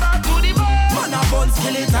say you're back to the ball. Man a bun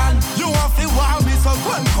skeleton. You have to war me, so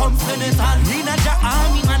come Senetan. In a ja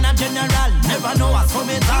army, man a general. Never know a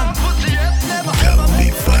Sumetan. Never ever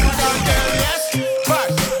be fight.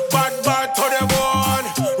 Bad to the bone.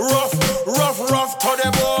 Rough to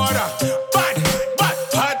the bone.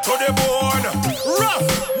 Bad to the bone.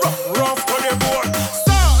 Rough to the bone.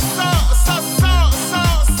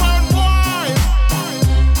 Son boy.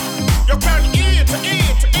 You can eat.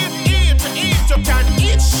 You can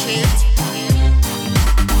eat shit.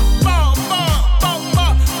 But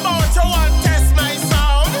you want to test my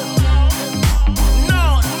sound? No,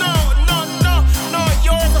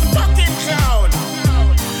 you're the fucking clown.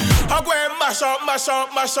 I'm going mash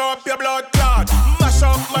up your blood clot. Mash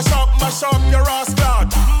up your ass clot.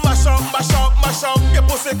 Mash up your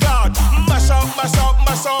pussy clot. Mash up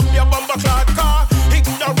your bumper clot. Car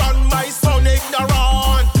ignorant, my son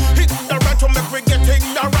ignorant. Ignorant to make we get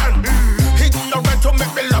ignorant. Ignorant to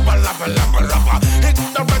make me lava.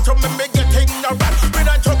 Ignorant to make me get ignorant. We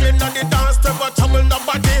not juggling on the dance to but trouble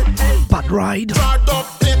nobody. Bad ride. Drag up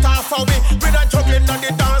later for me. We not juggling on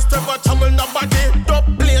the dance to but trouble nobody. Drop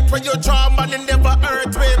plate when you draw man and never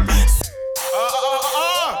hurt me.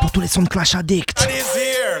 Pour tous les sons de Clash Addict.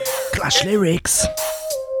 Clash Lyrics.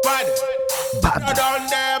 Bad.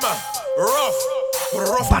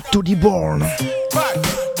 Rough. Bad to the bone. Bad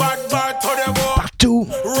to the bone. Part 2.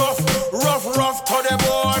 Rough to the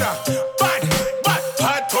bone.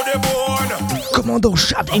 Bad to the bone. Commando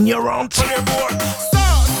shot in your aunt. To the bone.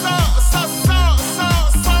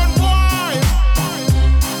 Son boy.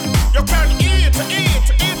 You can eat.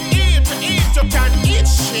 You can eat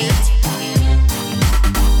shit.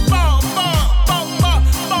 But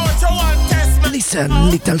you want test me. Listen,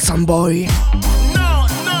 little son boy. No,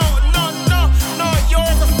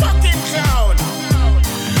 you're the fucking clown.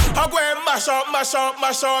 I'm going mash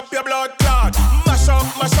up your blood clot. Mash up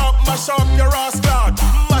your ass clot.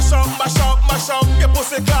 Mash up your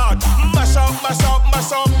pussy clot. Mash up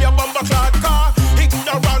your bumper clot. Car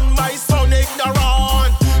ignorant, my son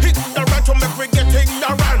ignorant. Ignorant to make we get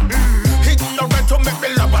ignorant. Ignorant to make me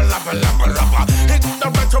lava.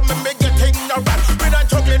 Ignorant to make me get ignorant. We not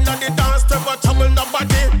juggling on the dance to but trouble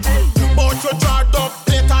nobody. But you draw up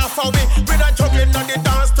later for me. We not juggling on the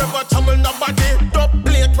dance to but trouble nobody. Dub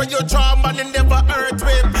plate when you draw man and never hurt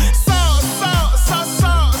me. So,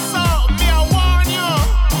 me I warn you.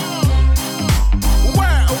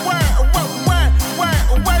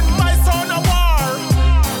 When my son a war.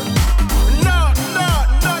 No,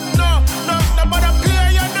 but I play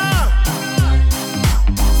you now.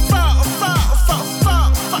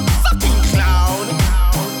 Fucking clown.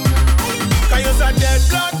 Cause you're a dead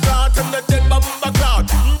blood clot and the dead bumper clot.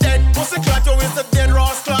 Dead pussy clot, you is the dead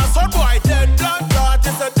Ross class. Oh boy, dead blood clot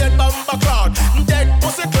is a dead bumper clot. Dead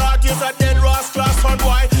pussy clot is a dead Ross class. Oh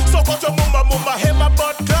boy, so got your mumma, him a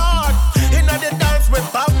butt clot. Inna the dance with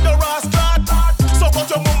Bob the Ross clot. So got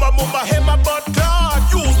your mumma, him a butt clot.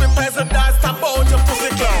 Use me peasant dance, tap out your pussy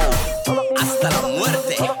clot. Hasta la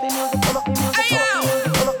muerte.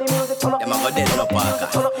 Them a go dead no parka.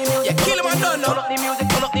 You kill him and done no. Turn up the music.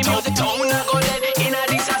 Town a go dead in a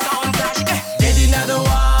this a sound clash. Dead in the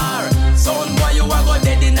war. Sound boy you a go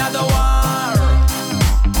dead in the war.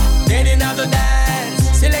 Dead in the dance.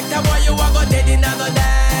 Select a boy you a go dead in the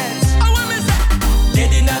dance. I want me say.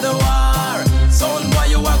 Dead in the war. Sound boy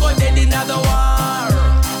you a go dead in the war.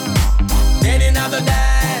 Dead in the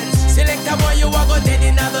dance. Select a boy you a go dead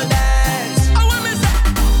in the dance. I want me say.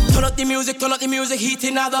 Turn up the music, turn up the music, heat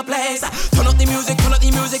in other place. Turn up the music,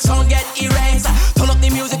 sound get erased. Turn up the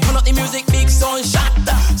music, big sound shot.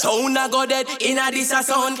 Sound a go dead, in a this a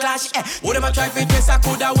sound clash. Would them a try for this, I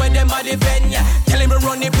coulda when them a defend. Tell him to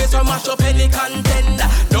run the place or mash up any contender.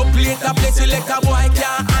 Don't play the place, select a boy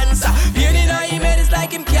can't answer. Pain in a email, it's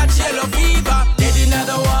like him catch yellow fever. Dead in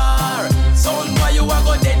the war, sound boy you a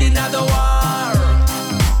go dead in the war.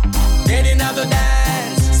 Dead in the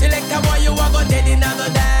dance, select a boy you a go dead in the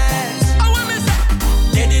dance. I want me say,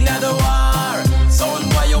 dead in the war, sound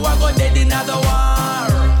boy you a go dead in the war.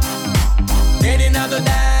 Dead in the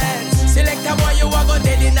dance, select a boy you a go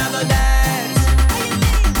dead in the dance.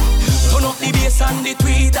 Turn up the bass and the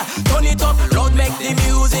tweet, turn it up loud, make the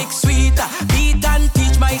music sweet. Beat and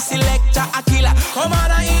teach my selector a killer. Come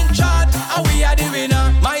on in chart, and we are the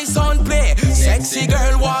winner. My sound play, sexy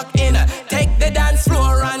girl walk in. Take the dance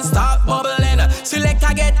floor and start bubbling.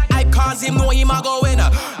 Selector get hype cause him know him a go win.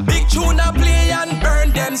 Big tune a play and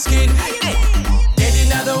burn them skin. Hey. Dead in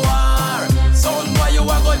the war, sound boy you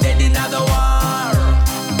a go dead in the war.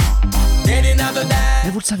 Dead in the dance.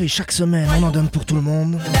 Et vous le savez, chaque semaine, on en donne pour tout le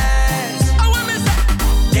monde.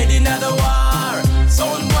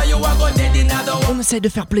 On essaye de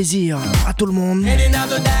faire plaisir à tout le monde.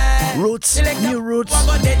 Roots, New Roots,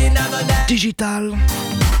 Digital.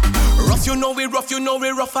 Rough, you know we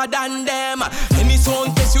rougher than them. Any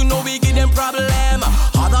sound test, you know we give them problem.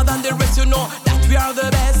 Harder than the rest, you know that we are the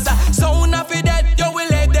best. Sound of it dead, you will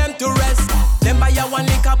lay them to rest. Them buy a one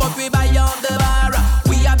liquor, but we buy out the bar.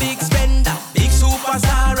 We a big spender, big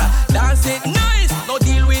superstar. Dance it nice, no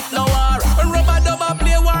deal with no war. Rubber dubber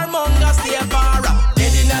play war, monga stay far.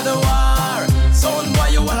 Dead in the war, sound boy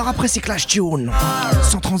you. Alors après ces clash tunes,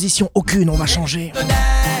 sans transition aucune, on va changer.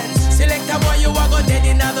 Select a boy you a go dead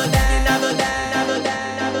in the dance.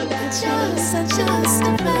 Just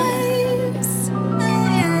the vibes.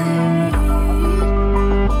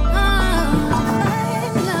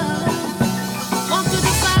 Walk through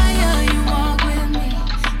the fire, you walk with me.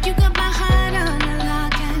 You got my heart on the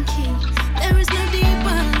lock and key. There is no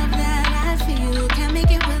deeper love that I feel. Can't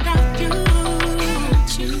make it without you.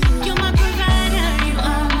 You're my provider, you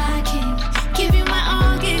are my king. Give you my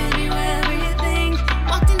all, give you everything.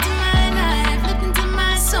 Walked into my life, looked into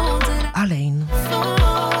my soul. Alain.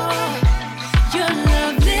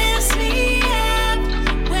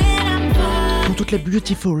 Pour toutes les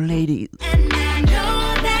beautiful ladies.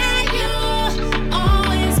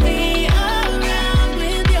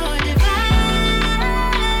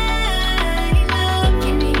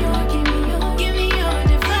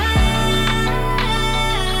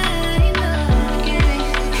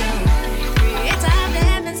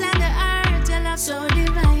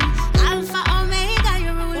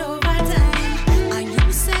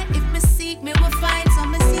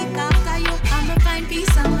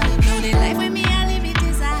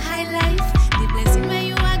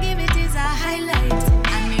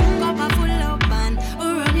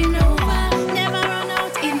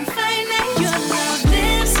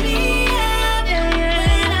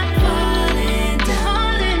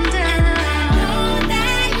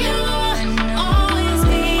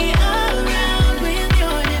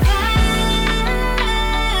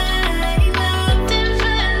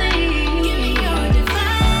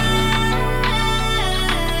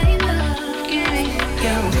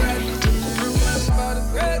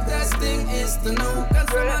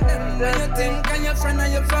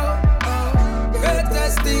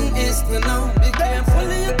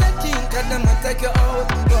 Take you out,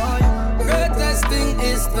 boy. Greatest thing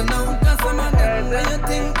is to know. Cause some of them when you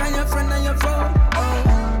think and your friend and your foe. Oh,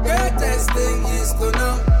 greatest thing is to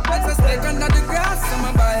know. Let's just take under the grass, some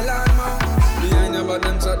of buy land more. Behind your body,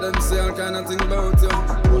 them chat, them say all kind of thing about you.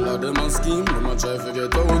 All of them a scheme, them a try to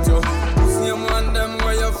get out you. Same one them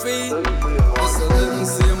where you feel. So them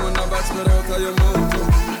same one a batch me out of your mouth you.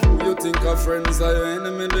 You think our friends are your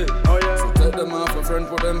enemy lit. Oh yeah. So take them off a friend,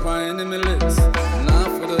 put them for enemy list. Now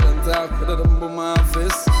for them talk, for them boom my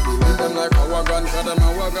face. With them like a wagon, for them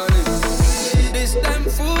a wagon it. Dish them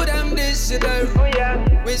food, them dish it them. Oh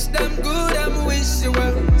yeah. Wish them good, them wish you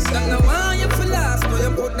well. Some no want you for last, no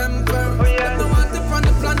you put them first. Oh yeah. Them no want to on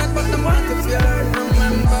the planet, but them want to fear.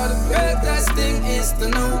 Remember the greatest thing is to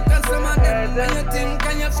know. Cause some of them when you think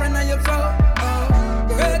and your friend and your foe.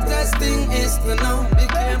 Greatest thing is to know. Be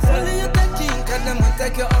careful when you take king, cause them will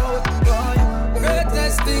take you out, boy.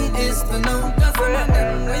 Greatest thing is to know. Cause some of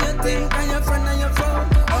them when you think and your friend and your foe.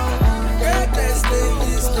 Greatest thing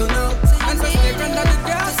is to know. And so stay under the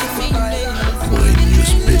grass if you buy it.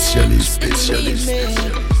 Spécialiste.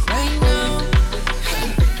 Right now.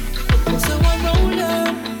 So I roll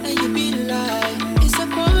up and you be like, it's a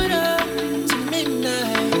quarter to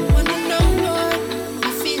midnight. Wanna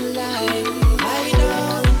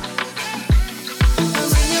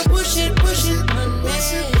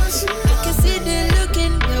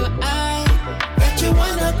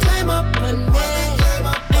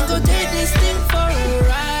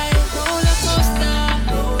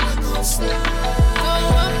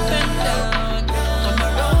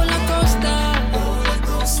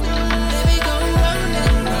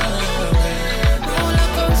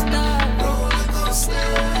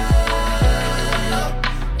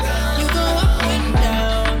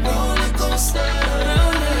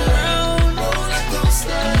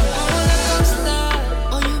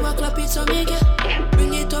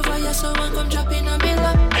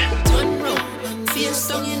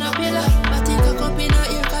pillar. I think I come in a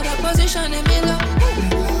ear, cause the position in me love.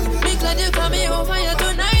 Me glad you come me over here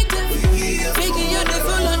tonight. Figure you the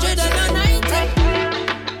full 190.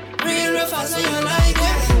 Real rough as you like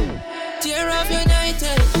it. Tear off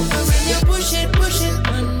United. And when you push it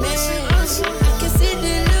on me, I can see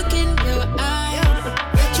the look in your eye.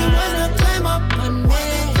 That you wanna climb up on me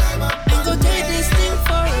and go take this thing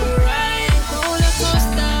for a ride. Roller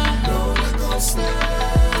coaster, go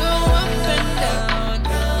up and down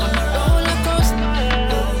on a roller coaster.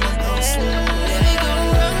 Let me go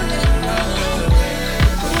round and round.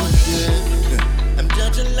 I'm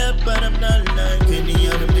judging love, but I'm not like any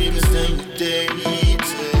other niggas that you date.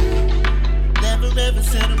 Never ever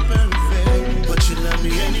said I'm perfect, but you love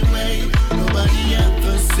me anyway. Nobody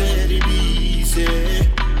ever said it easy,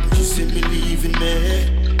 but you still believe in me.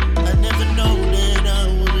 I never know that I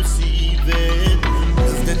will receive it.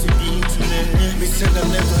 Love that you give to me. Me said I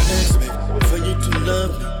never expect for you to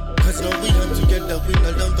love me, cause now we are together, we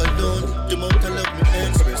no longer alone. The more I love me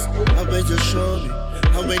express, how when you show me,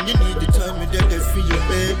 how when you need the time, me there for you,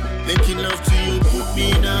 babe. Making love to you, put me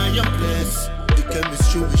in all your place. The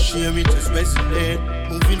chemistry we share, it just resonate.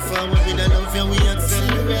 Moving forward with the love, yeah, we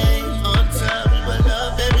accelerate. On time, we will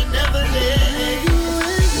love, baby, never late.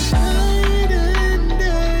 Night and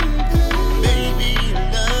day, baby,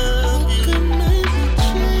 love you. How can I be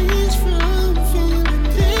changed from feeling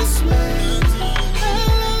this way? I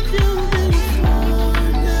love you before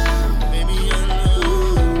now, baby, I love you.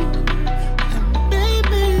 And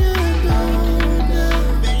baby, I know now,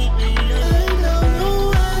 baby, I don't know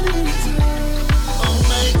what it's like. Oh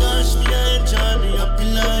my gosh, me I enjoy me happy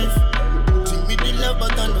life. Think me the love,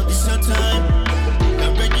 but I know this no time. The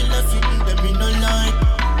regular sitting, them me no like.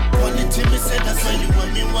 Quality me said that's why you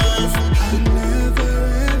want me wife. I never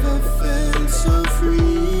ever felt so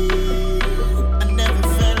free. I never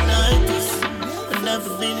felt like this. I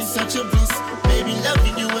never been in such a bliss. Baby,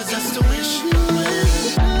 loving you was just a wish.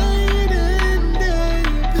 Night and day,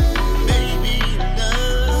 baby,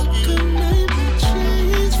 love you. How can I be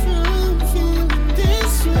changed from feeling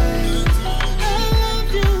this way? I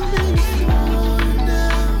love you before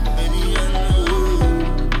now, baby, I love you.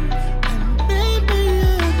 And baby,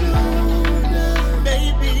 I know now,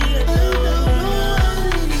 baby, I don't know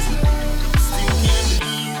what it's like. Still can't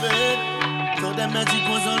believe it. Thought that magic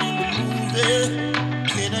was all in the movie.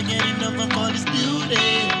 Can't I get enough of all this beauty?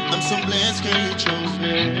 I'm so blessed, girl, you chose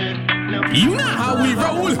me. You know how we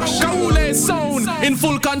roll. Shaule sound in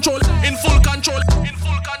full control. In full control. In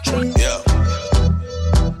full control. Yeah.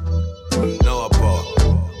 No apart.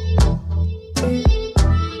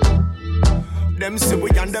 Them say we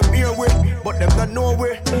and them here with, but them not know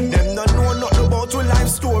we. Them not know nothing about our life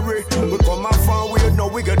story. We come a far way, now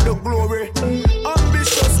we get the glory.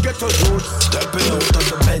 Ambitious get a youth. Stepping out of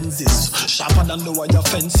the Benzes, sharper than the wire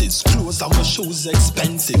fences. Clothes and my shoes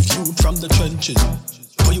expensive. Youth from the trenches.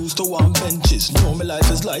 I used to want benches. Know my life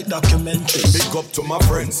is like documentaries. Big up to my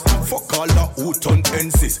friends. Fuck all the who turn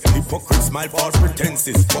enses. Hypocrites, smile, false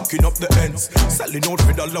pretenses. Fucking up the ends. Selling out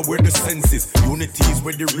with all the where the senses. Unity is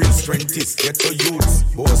where the real strength is. Get the youths.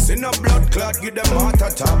 Boss in a blood clot, give them heart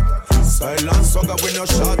attack. Style and swagger with no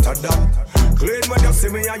shot at that. Clean when you see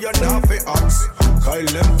me and you're not for axe. Kyle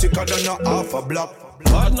them thicker than a half a block.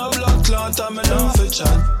 Bad no blood clot and me not for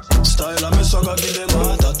chat. Style and me swagger give them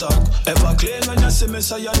heart attack. Ever clean when you see me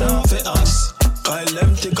say you're not for ass. Kyle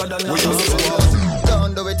them thicker than a half a block.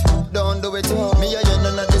 Don't do it, don't do it. Me and you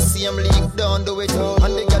none of the same league, don't do it.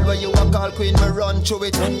 And the girl where you a call queen, me run through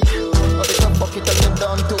it. But it's a bucket and you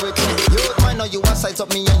down to it. You might know you a size up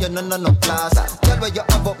me and you none of no class. Girl where you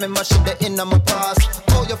have up me mash it the in my past.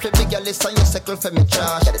 Oh you flip the girl list and you circle for me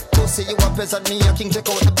trash. Pussy you a present me a king check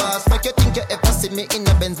out the boss. Make you think you ever see me in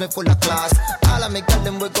the Benz me full of class. All of me girl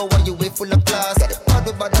them we go where you way full of class. All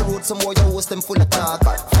the bad road some more you host them full of talk.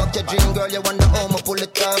 Fuck your dream girl you wonder how me pull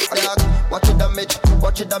it off. Watch your damage,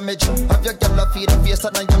 watch your damage. Have your girl a feed a face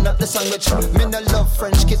and I am not the sandwich. Me no love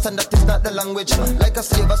French kiss and that is not the language. Like a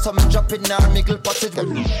slave or something drop in our mickle potted.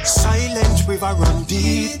 Silent river run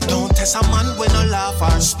deep. Don't test a man when I laugh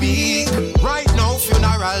or speak. Right now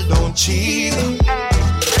funeral don't cheat.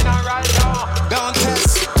 Funeral don't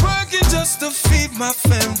test. Working just to feed my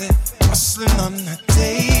family. Hustling on a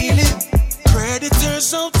daily.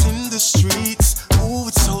 Predators out in the streets. Ooh,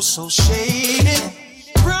 it's so shady.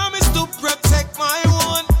 Promise to protect my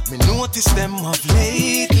one. Me notice them of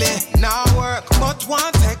lately. Now work, but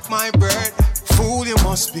want take my bread. Fool, you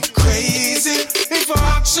must be crazy. If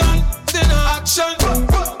action, then action.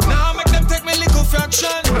 Now make them take me little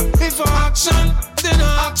fraction. If action, then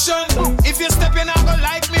action. If you step in, I go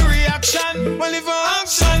like me reaction. Well, if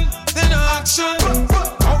action, then action.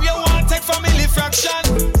 How you want take family fraction?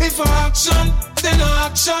 If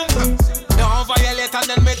action. Don't violate and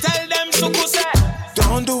then me tell them suku say.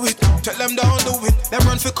 Don't do it, tell them don't do it. Them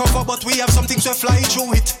run for cover but we have something to fly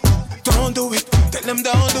through it. Don't do it, tell them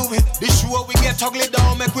don't do it. This show we get ugly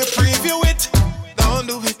down, make we preview it. Don't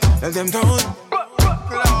do it, tell them don't.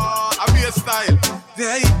 I be a style,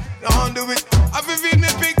 yeah, don't do it. I feel me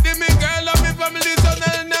pick them, me girl, and me family, so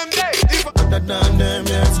tell them they. If I done them,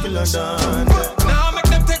 yes, kill a done. Now make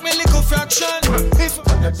them take me little fraction. If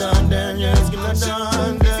I done them, yes, kill a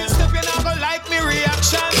done. If you step in, I go like me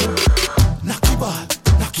reaction. Knocky ball.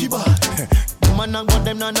 Man, I got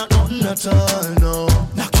them, not nothing at all, no.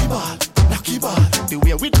 Knocky ball. The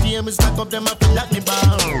way we team is knock up them, I feel like me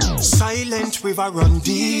ball. Silent river run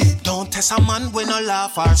deep. Don't test a man when I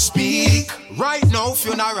laugh or speak. Right now,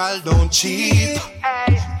 funeral don't cheap.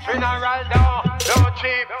 Hey, funeral don't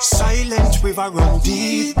cheap. Silent river run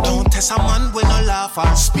deep. Don't test a man when I laugh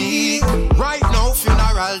or speak. Right now,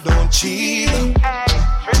 funeral don't cheap. Hey,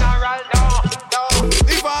 funeral don't.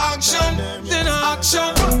 If action, then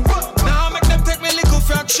action. Now make them take me little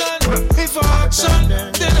fraction. If action,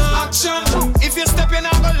 then action. If you step in,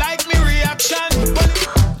 I go like me reaction.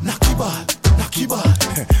 Knocky ball.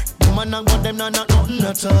 Man, I got them, not nothing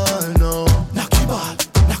at all, no. Knocky ball.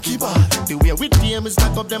 The way we team is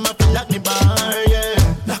knock up them, I feel like me ball, yeah.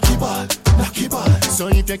 Knocky ball. So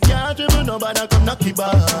if you can't dribble, nobody come knocky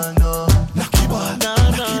ball, no. Knocky ball.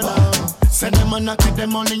 Send them and knock it,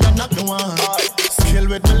 them only and knock the one. Skill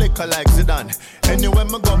with the liquor like Zidane. Anywhere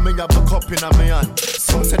me go, me have a cup in a me hand.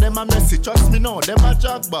 Some say them a messy, trust me no, them a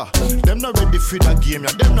jagba. Them not ready for the game,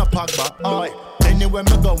 yeah, them not pack back. Anywhere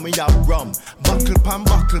me go, me have rum. Buckle pan,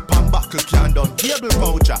 can done. Table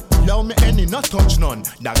voucher, allow me any, not touch none.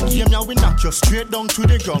 That game, yeah, we knock you straight down to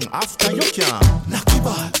the ground. After you can. Knocky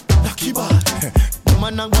ball. The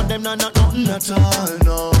man I got them, not nothing at all,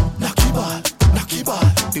 no. Knocky ball.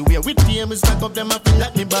 The way we team is knock up them, I feel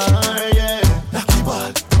like me ball, yeah.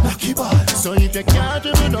 Knocky ball. So if you can't do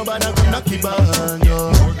it, nobody can knocky ball,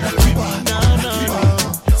 no. Knocky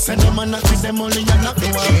ball. Send them and knock with them only and knock the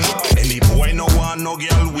one. Any boy no want no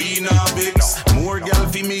girl, we nah vex. More girl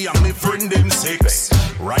for me and me friend them sex.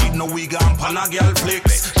 Right now we gone pan a girl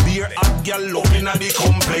flex. Beer hot girl up inna the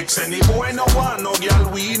complex. Any boy no want no girl,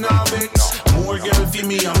 we nah vex. More girl for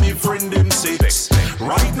me and me friend them sex.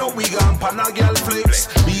 Right now we gone pan a girl flex.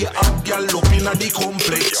 Beer hot girl up inna the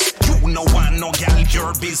complex. You no want no girl,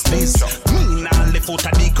 your business. Me nah left out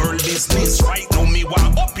of the girl business. Right now me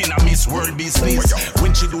want up inna Miss World business.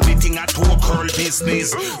 When she do the thing at her girl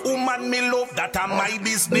business. Woman me love that a my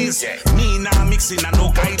business. Me nah mixing a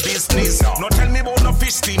no guy business. No tell me about no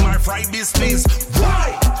fish steam or fry business.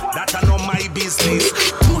 Why? That a no my business.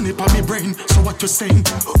 Money pa me brain, so what you saying?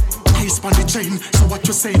 Ice pan the chain, so what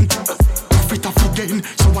you saying? Profit off again,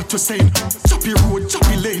 so what you saying? Choppy road,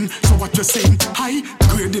 choppy lane, so what you saying? High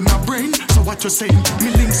grade in my brain, so what you saying? Me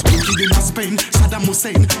links wicked in a Spain, Saddam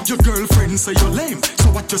Hussein. Your girlfriend say you're lame, so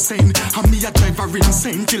what you saying? And me a driver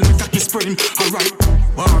insane till me cocky sprain. Alright,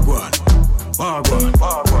 Wagwan.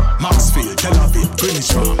 Maxfield, Tel Aviv,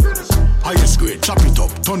 Greenwich Farm. Highest grade, chop it up,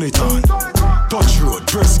 turn it on. Touch road,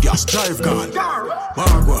 press gas, drive gun.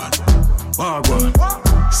 Wagwan.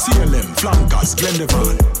 CLM, flankers,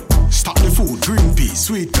 Glendevan. Stop the food, green pea,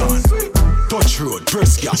 sweet corn. Touch road,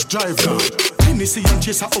 press gas, drive gun. Hennessy and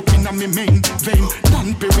chaser up in a me main vein.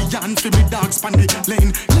 Dan Perry for me dogs span the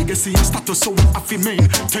lane. Legacy and status so we have to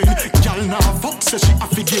maintain. Y'all now fuck say she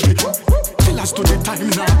have to give it. Killers to the time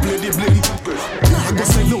now play the blame. Now go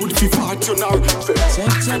say load fi fart you now.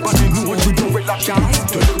 Everybody know what you do with that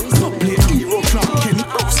can't. No play hero clock Kenny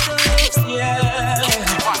Rose.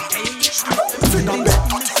 Fed up bet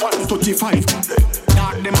 35.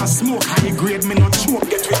 Dark them a smoke high grade me not choke.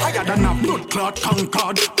 Get me higher than a blood clot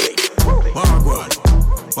Concord. Wagwan.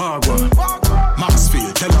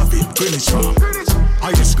 Maxfield, Tel Aviv, Greenwich Farm.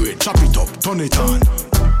 Highest grade, chop it up, turn it on.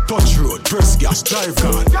 Touch road, press gas, drive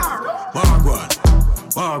gun. Wagwan.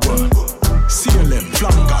 CLM,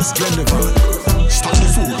 flankers, Glendevan. Stop the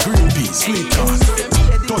food, green pea, sweet corn.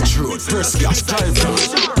 Touch road, press gas, drive gun.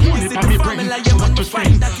 Money pa me brain, what you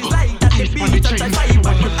saying? On the chain,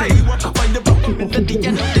 what you saying? Find the bucket with the D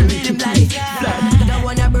and the rhythm like that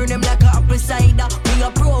wanna burn them like a apple cider. Me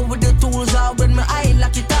a pro with the tools out when my eye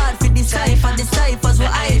lock it hard for the cipher. The ciphers were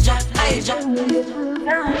I jack. Hey, check.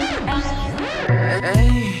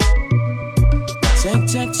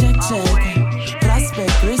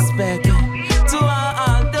 Respect to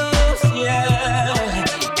all those, yeah.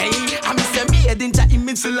 Hey, I'm Mr. Made in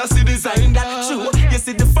Image Selassie design that true. You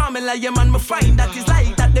see the formula, yeah man, me find that is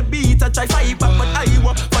like that the beat I try fight back, but I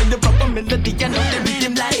won't find the proper melody and the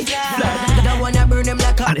rhythm like that wanna burn them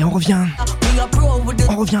like a Allez, on revient.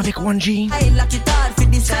 On revient avec 1G.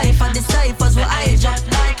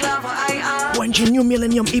 1G New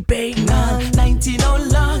Millennium EP. 19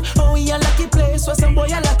 long, oh we a lucky place where some boy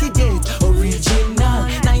a lucky gate. Original,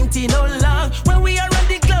 19 long, when we are on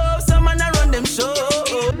the club, some man a run them show.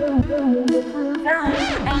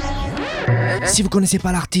 Si vous connaissez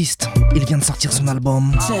pas l'artiste, il vient de sortir son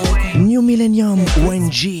album New Millennium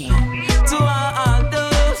 1G. To all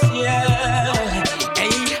those, yeah.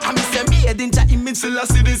 Hey, I'm Mr. Made in image, so I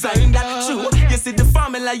see design that true. You see the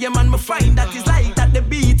formula, yeah man, me find that is like that. The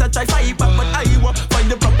beat I try fight back, but I will find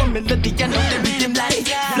the proper melody and the rhythm like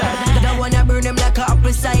that one I burn them like a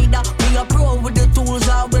apple cider. Me a pro with the tools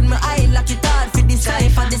out with my eye like it hard for the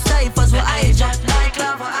ciphers where I drop like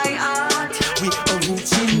lava I art. We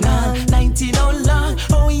original, 19 long,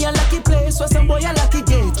 oh we a lucky place where some boy a lucky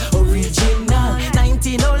gate. Original,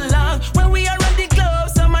 19 long, when we are on the club,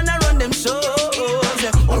 some man a run them shows.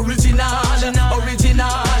 Original,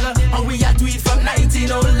 and we a do it from 19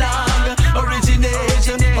 long.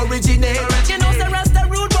 Origination, you know the Rasta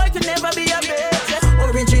rude boy could never be a bitch.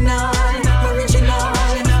 Original,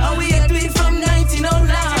 and we a do it from 19 long.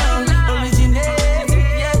 Originate,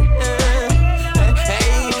 yeah.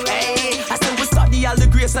 Hey, I still we study all the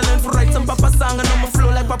grace and learn to write some Papa song and on my flow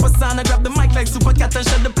like Papa San. I grab the mic like Super Cat and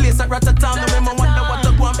shut the place at Ratatown. I remember wonder what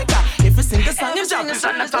the one because if you sing the song, you drop the song.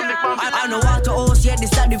 I know how to host, yeah, this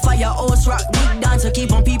the fire host rock. Big dance, so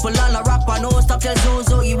keep on people all a rap and no stop. Tell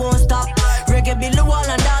Zozo he won't stop. Reggae build the wall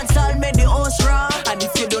and dance all make the host rock. And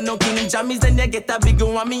if you don't know King Jammies, then you get a big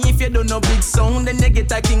one. Me if you don't know Big Sound, then you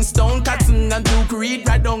get a Kingston, Cotton and Duke Reed,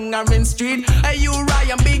 right down Main Street. Hey, you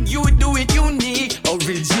Ryan Big, you do it unique.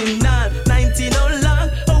 Original, 19 long,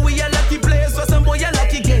 oh we a lucky place for some boy a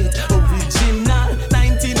lucky gate. Original,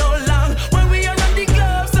 19 long, when we are on the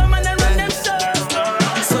club, some man a run them shows.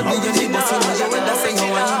 So do you need nothing, when I say you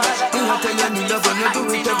want. Tell you me love when you do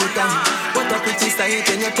it every time. What a pretty sight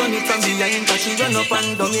and you turn it from behind. Cause she run up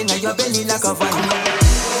and down in your belly like a vine.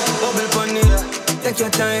 Bubble pon it, take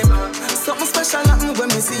your time. Something special happen when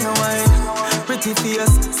me see you wine. Pretty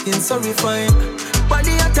face, skin so refined.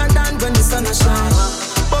 Body hotter than when the sun shine.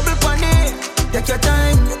 Bubble pon it, take your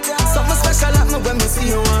time. Something special happen when me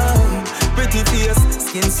see you wine. Pretty face,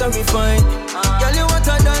 skin so refined. Girl you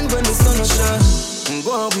hotter than when the sun shine.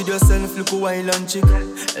 Go on with yourself, look a while and chick.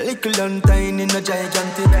 Little and tiny, no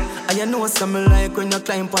gigantic. And you know something like when you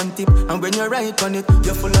climb on tip. And when you ride on it,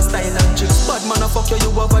 you're full of style and tricks. Bad man, I fuck you, you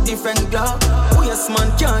have a different girl. Yes man,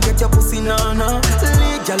 can't get your pussy, no.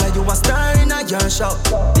 League, girl, you a star in a your shop.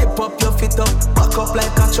 Tip up your feet up, back up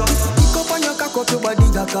like a truck. Pick up on your cock up, your body,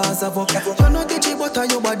 the cause of up. You're not the but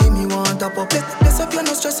your body, me want up. Bless up, you're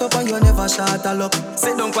no stress up and you never shut a look.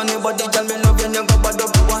 Sit down on your body, girl, me love you, you go bad up.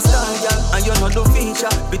 You a star, girl, and you know the feature.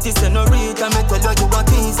 Pretty senorita, me tell you you a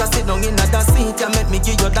teaser. Sit down in that seat, and make me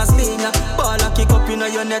give you that spinner. Ball a kick up in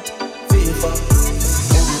your net, FIFA.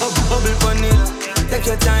 Bubble pon it, take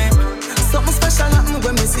your time. Something special happen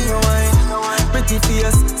when me see you wine. Pretty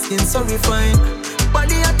face, skin so refined.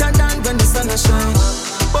 Body hotter than when the sun shine.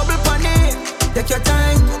 Bubble pon it, take your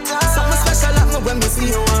time. Something special happen when me see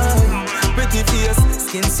you wine. Pretty face,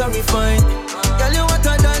 skin so refined. Girl you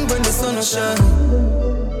hotter than when the sun shine.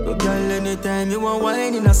 Girl, anytime you want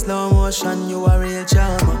wine in a slow motion, you a real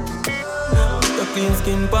charmer. Your clean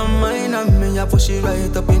skin pan mine and me a push it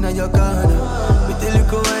right up in your corner. Pretty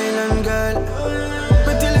little island girl,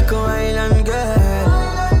 pretty little island girl.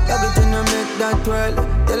 Everything you make that twirl.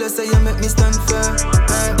 Tell you say you make me stand firm.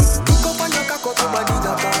 Pick up on your cock up, your body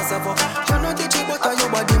the cause of up. You know the G but your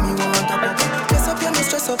body me want to pop. Dress up, you no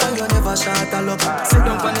stress up and you never shut a look. Sit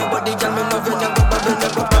down on your body, girl, me love you, you go bubble, you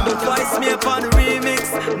go bubble. Voice me upon the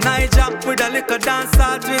remix, Niger with a little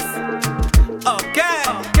dancehall twist. Okay,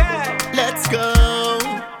 let's go.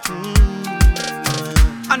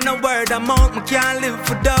 And no word of mouth, me can't live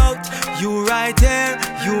without you right there,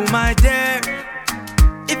 you my dear.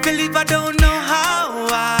 If you leave, I don't know how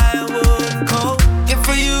I would cope. If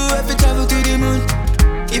for you, I fi travel to the moon.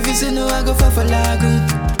 If you say no, I go for lagoon.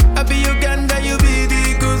 I be Uganda, you be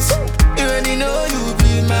the goose. You already know you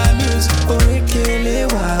be my muse. Orekele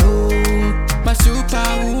wow, my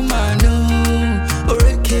superwoman.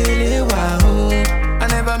 Orekele wow, I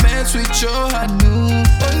never mess with your heart. No.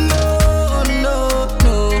 Oh no, oh no,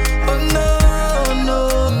 no. Oh no, no,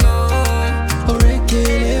 no.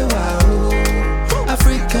 Orekele wow,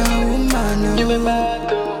 Africa woman. You be my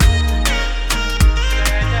girl.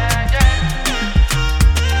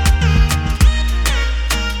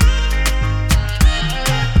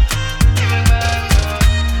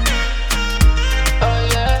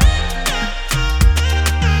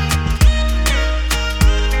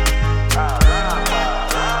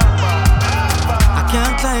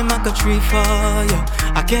 like a tree for you.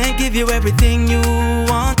 I can't give you everything you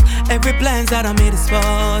want. Every plans that I made is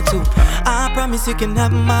for two. I promise you can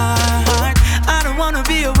have my heart. I don't wanna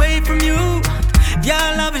be away from you. Your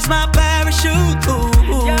love is my parachute.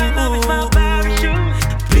 Your love is my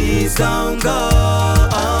parachute. Please don't go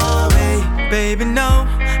away, baby. No,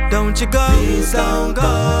 don't you go. Please don't go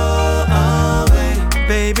away,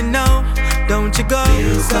 baby. No, don't you go.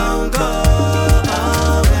 Please don't go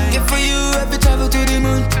away. If for you, I be travel to the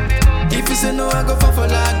moon. If you say no, I go for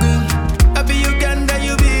lagoon. I be Uganda,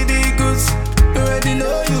 you be the goods. You already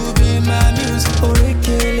know you be my muse.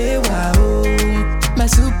 Orekele wow, my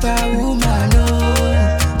superwoman.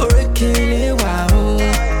 Oh, Orekele wow.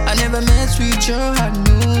 I never met with your hand.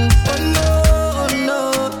 Oh no, oh no,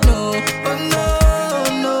 no, oh no,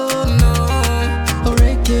 no, no.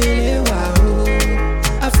 Orekele wow,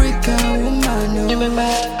 Africa woman. You make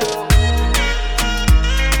my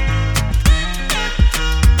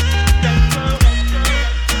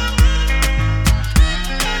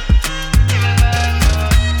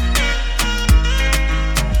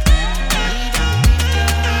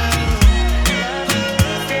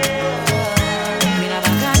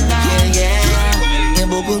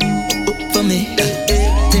for me.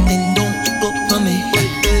 Tipping don't up for me.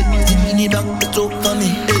 Bring it up, talk for me.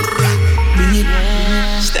 Bring it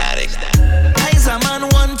static. Eyes a man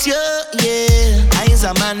want you, yeah. Eyes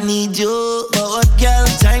a man need you. But what girl,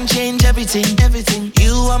 time change everything, everything.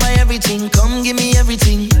 You are my everything, come give me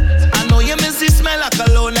everything. I know you miss the smell of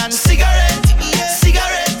cologne and cigarette, yeah.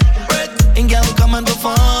 Cigarette, breath. And girl, come and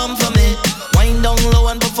perform for me. Wind down low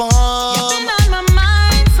and perform. You've been on my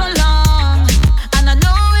mind for long, and I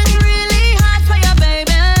know it's really hard for you,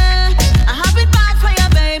 baby. I have it bad for you,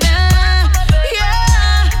 baby.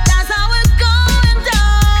 Yeah, that's how it's going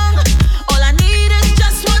down. All I need is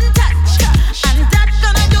just one touch, and that's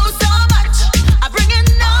gonna do so much. I bring it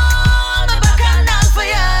on my back and down for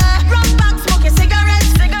you. Run back, smoking cigarette.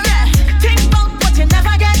 Think about what you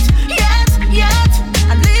never get, yet,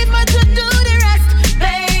 and leave me to do the rest,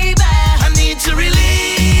 baby. I need to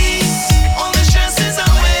release all the stresses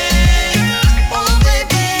away. Oh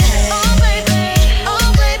baby, oh baby, oh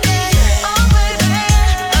baby, oh baby.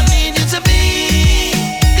 I need you to be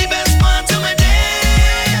the best part of my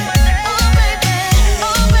day. Oh baby,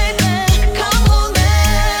 come hold me.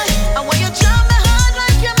 I want you jump my heart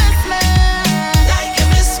like you miss me. Like you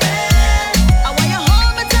miss me. I want you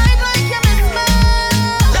hold me tight like you miss me.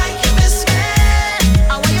 Like you miss me.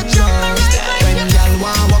 I want you jump me right like when y'all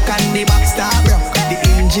want walk on the back start rock. The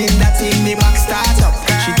engine that's in the back start up.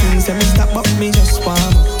 She thinks that me stop up, me just warm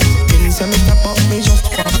up. Thinks that me stop up, me just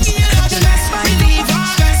warm up. Believe her,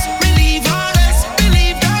 believe her,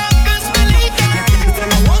 believe her, best believe her.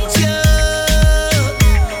 I want you,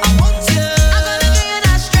 I want you. I'm gonna give you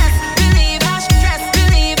that stress, believe her, best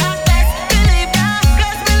believe her,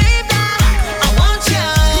 bless believe her. I want you,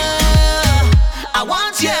 I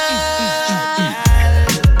want you.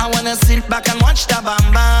 I wanna sit back and watch the bam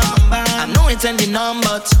bam. I know it's ending on,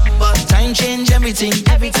 but time change everything,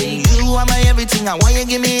 everything. You are my everything. I want you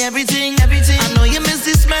give me everything, everything. I know you miss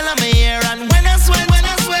the smell of my hair, and when I sweat,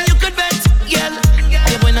 you could bet, girl.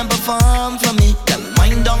 You wanna perform for me, girl.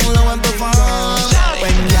 Wind down low and perform.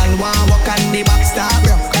 When y'all want walk on the back start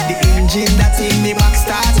rock. The engine that's in the back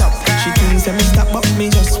start up. She thinks that me stop up, me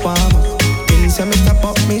just warm up. Thinks that me stop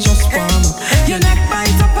up, me just warm up. Your neck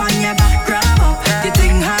bite up on your back, grab up. Your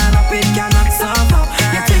thing hard up, it cannot stop up.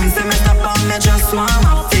 Your things say me stop on me just warm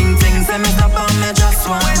up. Things say me stop on me just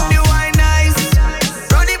warm When up. the wine nice,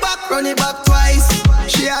 run it back twice.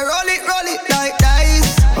 She a roll it like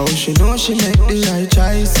dice. Oh, she know she make the right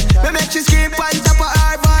choice. Me make she scream on top of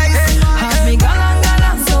her voice. Have me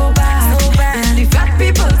galang so bad. And the fat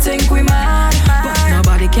people think we mad, but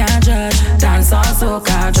nobody can judge. Dance on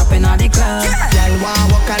soca, dropping on the club. Y'all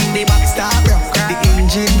want walk on the back start rock. The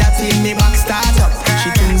engine that's in the back start up. She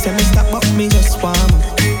thinks that me stop up, me just warm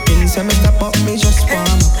up. Thinks that me stop up, me just warm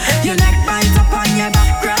up. Your neck bite up on your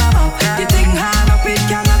back, grab up. Your thing hard up, it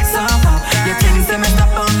cannot stop up. Your things say me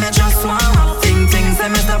stop on me just warm up. Things say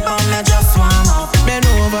me stop on me just warm up. Bend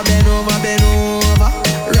over, bend over, bend over.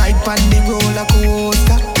 Right on the roller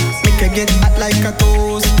coaster. Make her get hot like a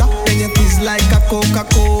toaster. Then you fizz like a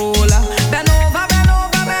Coca-Cola. Bend over, bend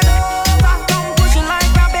over, bend over. Come push it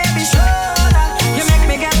like a baby shoulder. You make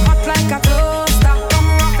me get hot like a toaster. Come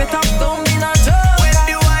wrap it up, don't be no joke. When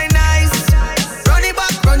the wine nice, run it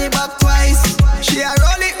back twice. She a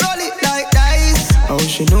roll it like dice. Oh,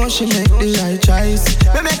 she know she make the right choice.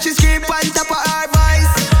 Me make she scream on top of her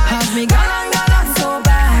voice. Have me galang so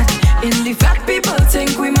bad. In the fat people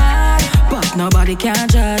think we mad, but nobody can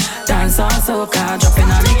judge. Dance on soca, dropping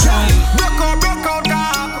on the club. Broke out,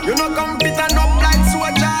 girl. You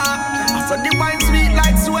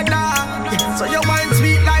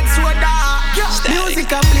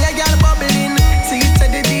Make a play a girl bubbling. See it to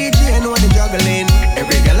the DJ know the juggling.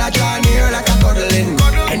 Every girl I draw near like a cuddling.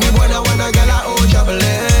 Anyone I want a girl I owe juggling.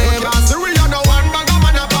 Cause we are no one bag of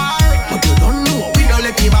man apart. But you don't know we don't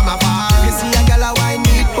let keep on my far. You see a girl I wine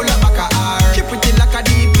need pull up back a R. Keep it like a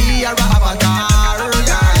DP or a avatar.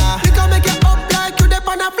 Yeah. You can make it up like you dip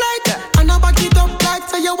on a flight. And I back it up like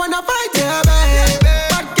so you wanna fight. Yeah,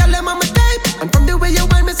 babe. But girl them on my type. And from the way you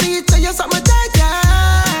want me see it so you something tight.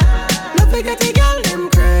 Yeah. Love me get the girl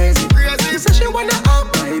them crazy. You say she wanna up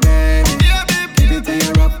my baby. Yeah, baby. Keep it to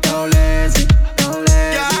your up, don't lazy. Don't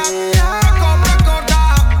lazy. Yeah. Rock out,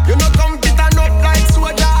 dog. You know come get a nut like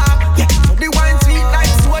soda. Yeah. So the wine sweet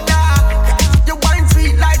like soda. Yeah. Your wine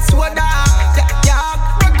sweet like soda. Yeah, yeah.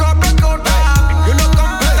 Rock out, dog. You know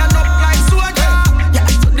come get a nut like soda. Yeah.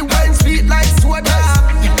 So the wine sweet like soda.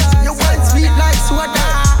 Yeah. So your wine sweet like soda.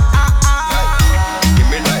 Give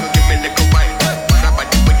me little wine.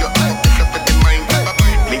 Somebody put your up with the mind.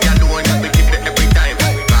 Me alone have to keep it every time.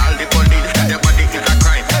 Call the police, their body is a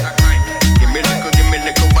crime. Give me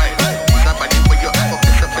little wine. Somebody put your up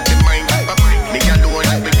with the mind. Me alone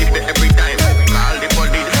have to keep it every time. Call the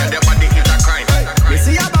police, their body is a crime. You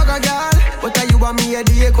see a bag of girl, what are you want me a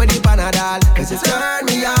day with the Panadol? Cause you turn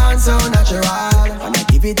me on so natural. And I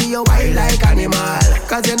give it to you wild like animal.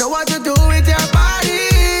 Cause you know what to do with your body.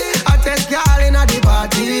 I take y'all in a the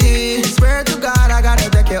party. Swear to God I gotta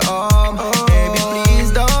take you home. Baby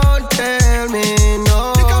please don't tell me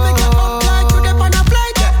no. You can make it up like you dip on a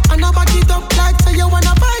flight. And I back it up like so you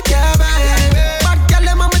wanna fight. Yeah, babe. But girl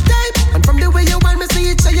them on my type. And from the way you want me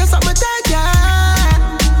see it so you something tight.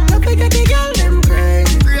 Yeah. Love me get the girl them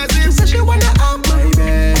crazy. She say she wanna up my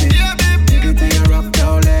baby. Yeah, baby. Give it to you rough,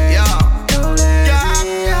 don't let. Don't let.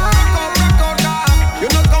 Yeah. Rock out, dog. You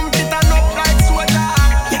know come get a nut like soda.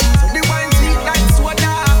 Yeah. So the wine sweet like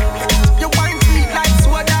soda. Your wine sweet like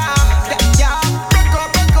soda. Yeah. Rock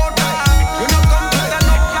out, dog. You know come get a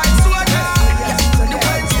nut like soda. Yeah. So the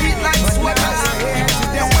wine sweet like soda.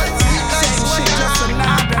 Your wine sweet like soda.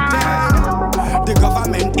 The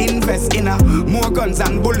government invest in a more guns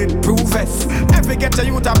and bulletproof vests. Every get a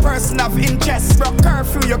youth a person of interest. Broke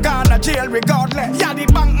curfew, you gonna jail regardless. Yeah, the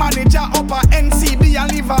bank manager up a NCB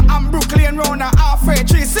and liver and Brooklyn round a halfway.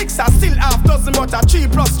 3-6 are still half dozen, but a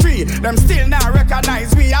 3+3. Them still not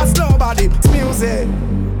recognize we as nobody. It's music.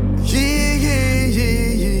 Yeah.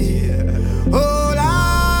 Oh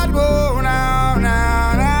Lord, oh now,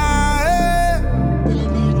 yeah.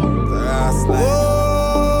 That's like.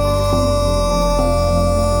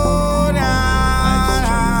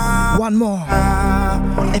 One more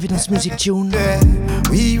Evidence Music tune.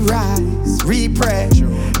 We rise, we pray,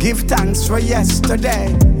 give thanks for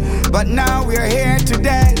yesterday, but now we're here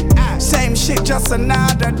today. Same shit, just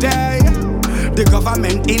another day. The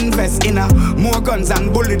government invest in a more guns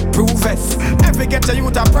and bulletproof vests. Every get a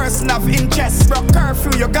youth a person of interest. Broke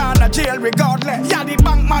curfew, you gonna jail regardless. Yeah, the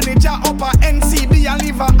bank manager up a NCB and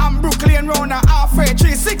liver and Brooklyn round a halfway.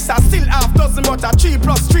 3-6 are still half dozen, but a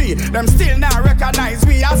 3+3. Them still not recognize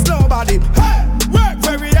we as nobody. Hey, work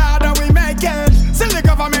very hard and we make it. Still the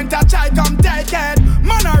government a try come take it.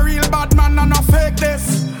 Man a real bad man and no fake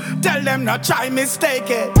this. Tell them not try mistake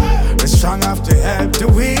it. The strong have to help the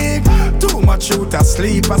weak. Too much youth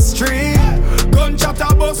asleep astray. Gunshot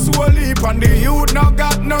a bus whole heap and the youth no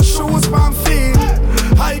got no shoes from feet.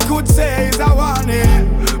 I could say it's a warning,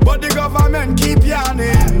 but the government keep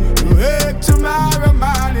yarning. Wake tomorrow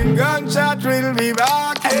morning, gunshot will be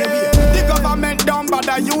back. The government don't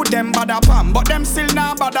bother you, them bother Pam, but them still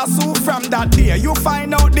not bother sue from that day. You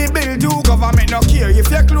find out the bill due, government no care.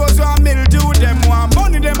 If you close your mill due, them want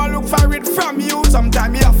money, them a look for it from you.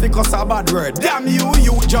 Sometimes you have to cuss a bad word. Damn you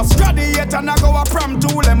just graduate and I go a prom to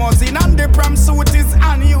limousine and the prom suit is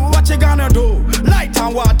on you. What you gonna do? Light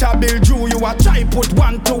and water bill due, you a try put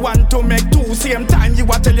 1 to 1 to make 2. Same time you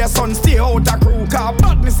a tell your son stay out a crew. Cause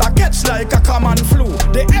badness a catch like a common flu.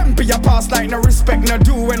 The MP a pass like no respect no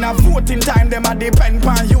do. When a voting time them a depend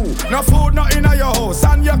on you. No food no in your house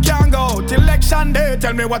and you can't go out. Election day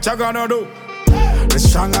tell me what you gonna do. The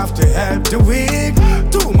strong have to help the weak.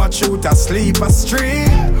 Too much youth asleep astray.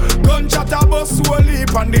 Gunshot a bus whole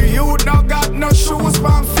heap and the youth no got no shoes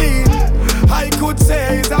from feet. I could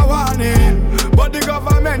say it's a warning, but the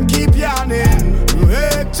government keep yarning.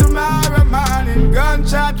 Wake tomorrow morning,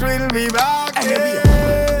 gunshot will be back.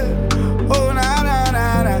 Oh na na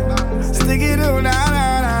na na, stick it oh na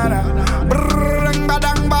na na na. Brrrr,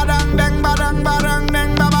 badang badang dang badang badang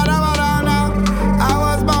dang badang. I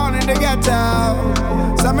was born in the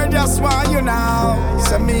ghetto, so me just want you now.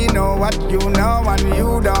 So me know what you know and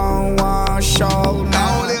you don't want show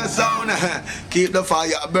now. Only a sound, keep the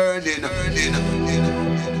fire burning.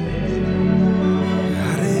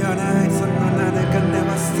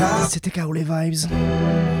 C'était K.O. les vibes.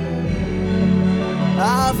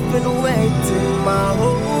 I've been waiting my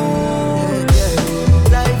whole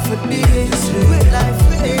life for this, life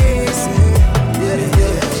for this.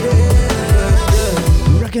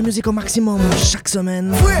 Reggae music au maximum chaque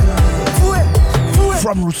semaine.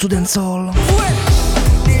 From roots to dancehall.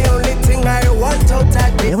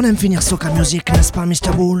 Et on aime finir soca music, n'est-ce pas,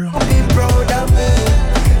 Mr. Bull?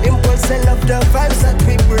 Impulse and love the vibes that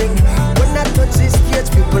we bring. When I touch this stage,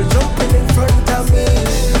 people jumping in front of me.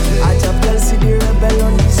 I just girl see the rebel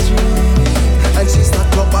on the street, and she start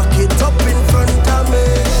to back it up in front of me.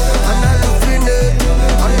 And I loving it,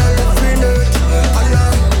 and I loving it, and I.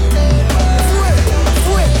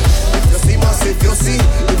 If you see massive, you see.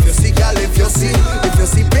 If you see girl, if you see. If you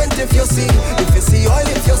see paint, if you see. If you see oil,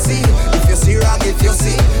 if you see. If you see rag, if you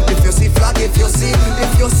see. If you see flag, if you see.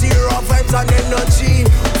 If you see raw vibes and energy.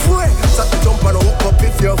 Start to jump and hook up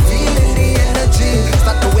if you're feeling the energy.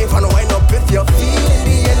 Start to wave and wind up if you're feeling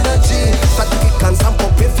the energy. Start to kick and stamp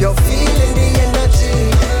up if you're feeling the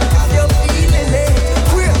energy. If you're feeling it,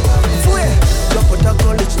 drop out of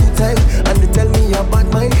college 2 times and they tell me you're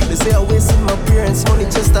bad mind. They say I wasting my parents' money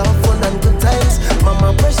just to have fun and good times.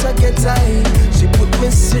 Mama pressure get high. She put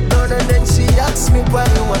me sit down and then she asks me why.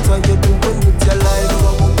 What are you doing with your life?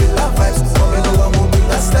 I won't be la vibes. Come and know I won't be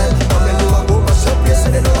la style. Come and know I won't mash up place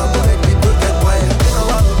and they know I won't make people get wild. You know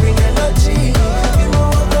I will bring energy. You know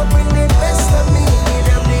I will bring the best of me.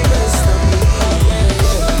 Them the best of me.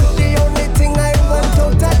 The only thing I want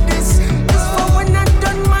out of this is for when I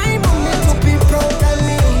done my mommy to be proud of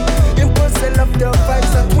me. Impulse and love the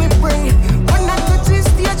vibes that we bring. When I touch this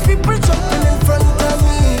stage, people jumping in front of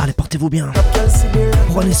me. Allez, portez-vous bien.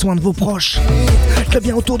 Prenez soin de vos proches. Que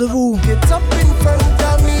bien autour de vous. Get up in front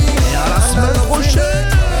of me. Et à la semaine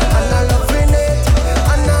prochaine.